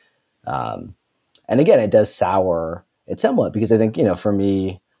think. And again, it does sour it somewhat because I think, for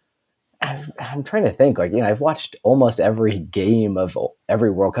me, I'm trying to think, like, I've watched almost every game of every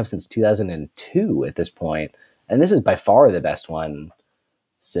World Cup since 2002 at this point. And this is by far the best one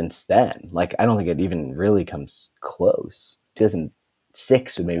since then. Like, I don't think it even really comes close.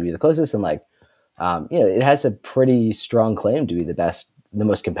 2006 would maybe be the closest. And like, it has a pretty strong claim to be the best, the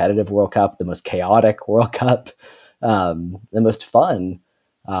most competitive World Cup, the most chaotic World Cup, the most fun.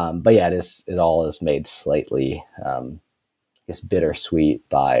 But yeah, it all is made slightly, bittersweet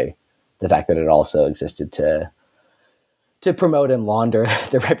by the fact that it also existed to promote and launder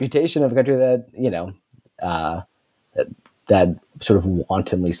the reputation of a country that, that sort of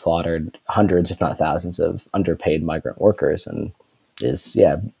wantonly slaughtered hundreds, if not thousands, of underpaid migrant workers and is,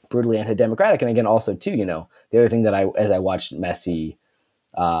 brutally anti-democratic. And again, also too, the other thing that as I watched Messi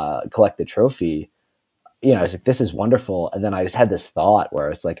collect the trophy, I was like, this is wonderful. And then I just had this thought where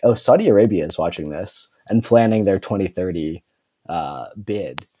it's like, oh, Saudi Arabia is watching this and planning their 2030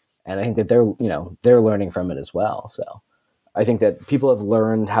 bid. And I think that they're learning from it as well. So I think that people have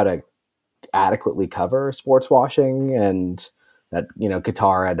learned how to adequately cover sports washing, and that,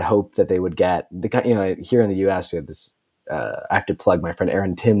 Qatar had hoped that they would get here in the US, we have this, I have to plug my friend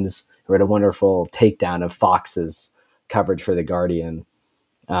Aaron Timms, who had a wonderful takedown of Fox's coverage for The Guardian.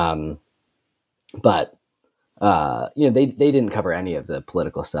 But they didn't cover any of the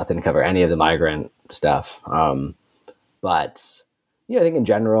political stuff. They didn't cover any of the migrant stuff. But I think in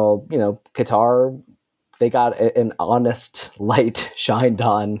general, Qatar, they got an honest light shined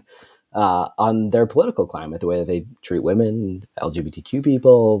on their political climate, the way that they treat women, LGBTQ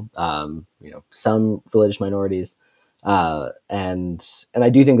people, some religious minorities. And I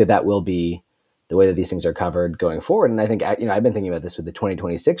do think that will be the way that these things are covered going forward. And I think, I've been thinking about this with the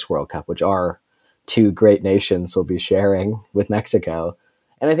 2026 World Cup, which our two great nations will be sharing with Mexico.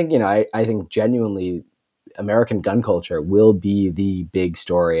 And I think, I think genuinely American gun culture will be the big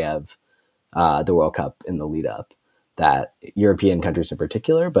story of the World Cup in the lead up, that European countries in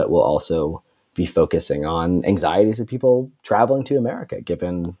particular, but will also be focusing on anxieties of people traveling to America,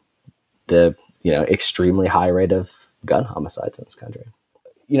 given the, extremely high rate of gun homicides in this country.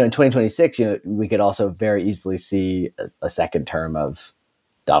 In 2026, we could also very easily see a second term of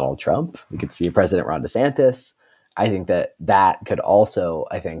Donald Trump. We could see President Ron DeSantis. I think that could also,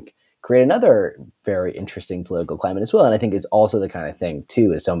 create another very interesting political climate as well. And I think it's also the kind of thing,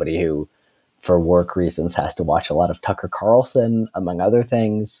 too, as somebody who, for work reasons, has to watch a lot of Tucker Carlson, among other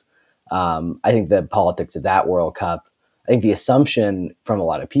things. I think the politics of that World Cup, I think the assumption from a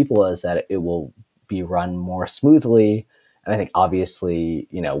lot of people is that it will be run more smoothly. And I think obviously,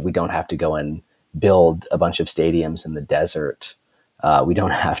 we don't have to go and build a bunch of stadiums in the desert. We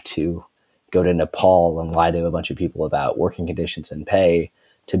don't have to go to Nepal and lie to a bunch of people about working conditions and pay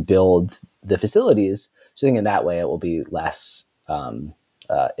to build the facilities. So I think in that way it will be less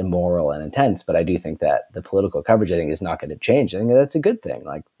immoral and intense. But I do think that the political coverage, is not going to change. I think that's a good thing.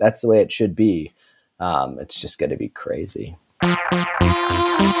 Like, that's the way it should be. It's just going to be crazy.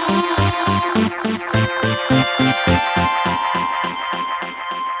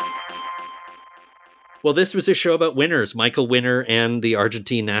 Well, this was a show about winners, Michael Winner and the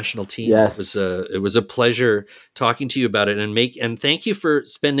Argentine national team. Yes. It was a pleasure talking to you about it, and thank you for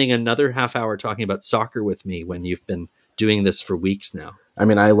spending another half hour talking about soccer with me when you've been doing this for weeks now. I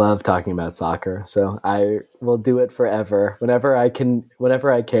mean, I love talking about soccer, so I will do it forever. Whenever I can,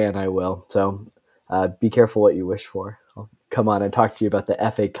 I will. So be careful what you wish for. I'll come on and talk to you about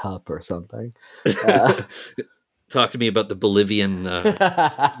the FA Cup or something. Talk to me about the Bolivian,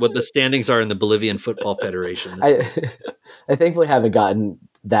 what the standings are in the Bolivian Football Federation. I thankfully haven't gotten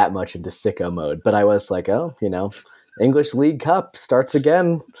that much into sicko mode, but I was like, English League Cup starts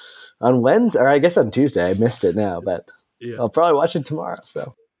again on Wednesday, or I guess on Tuesday. I missed it now, but I'll probably watch it tomorrow.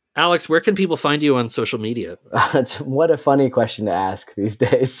 So, Alex, where can people find you on social media? What a funny question to ask these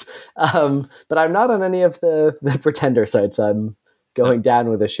days. But I'm not on any of the pretender sites. I'm going down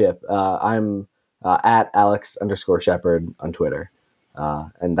with a ship. I'm at Alex_Shepard on Twitter.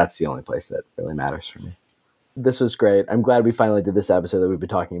 And that's the only place that really matters for me. This was great. I'm glad we finally did this episode that we've been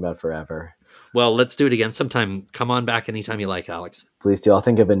talking about forever. Well, let's do it again sometime. Come on back anytime you like, Alex. Please do. I'll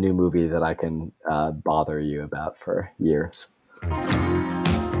think of a new movie that I can bother you about for years.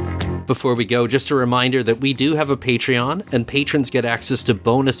 Before we go, just a reminder that we do have a Patreon, and patrons get access to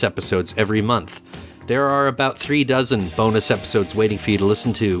bonus episodes every month. There are about 36 bonus episodes waiting for you to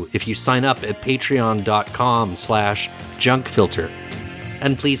listen to if you sign up at patreon.com/junkfilter.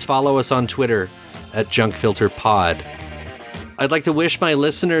 And please follow us on Twitter at junkfilterpod. I'd like to wish my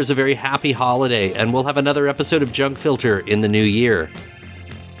listeners a very happy holiday, and we'll have another episode of Junk Filter in the new year.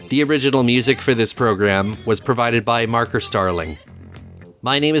 The original music for this program was provided by Marker Starling.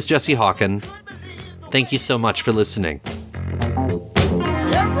 My name is Jesse Hawken. Thank you so much for listening.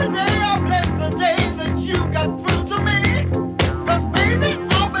 Every day.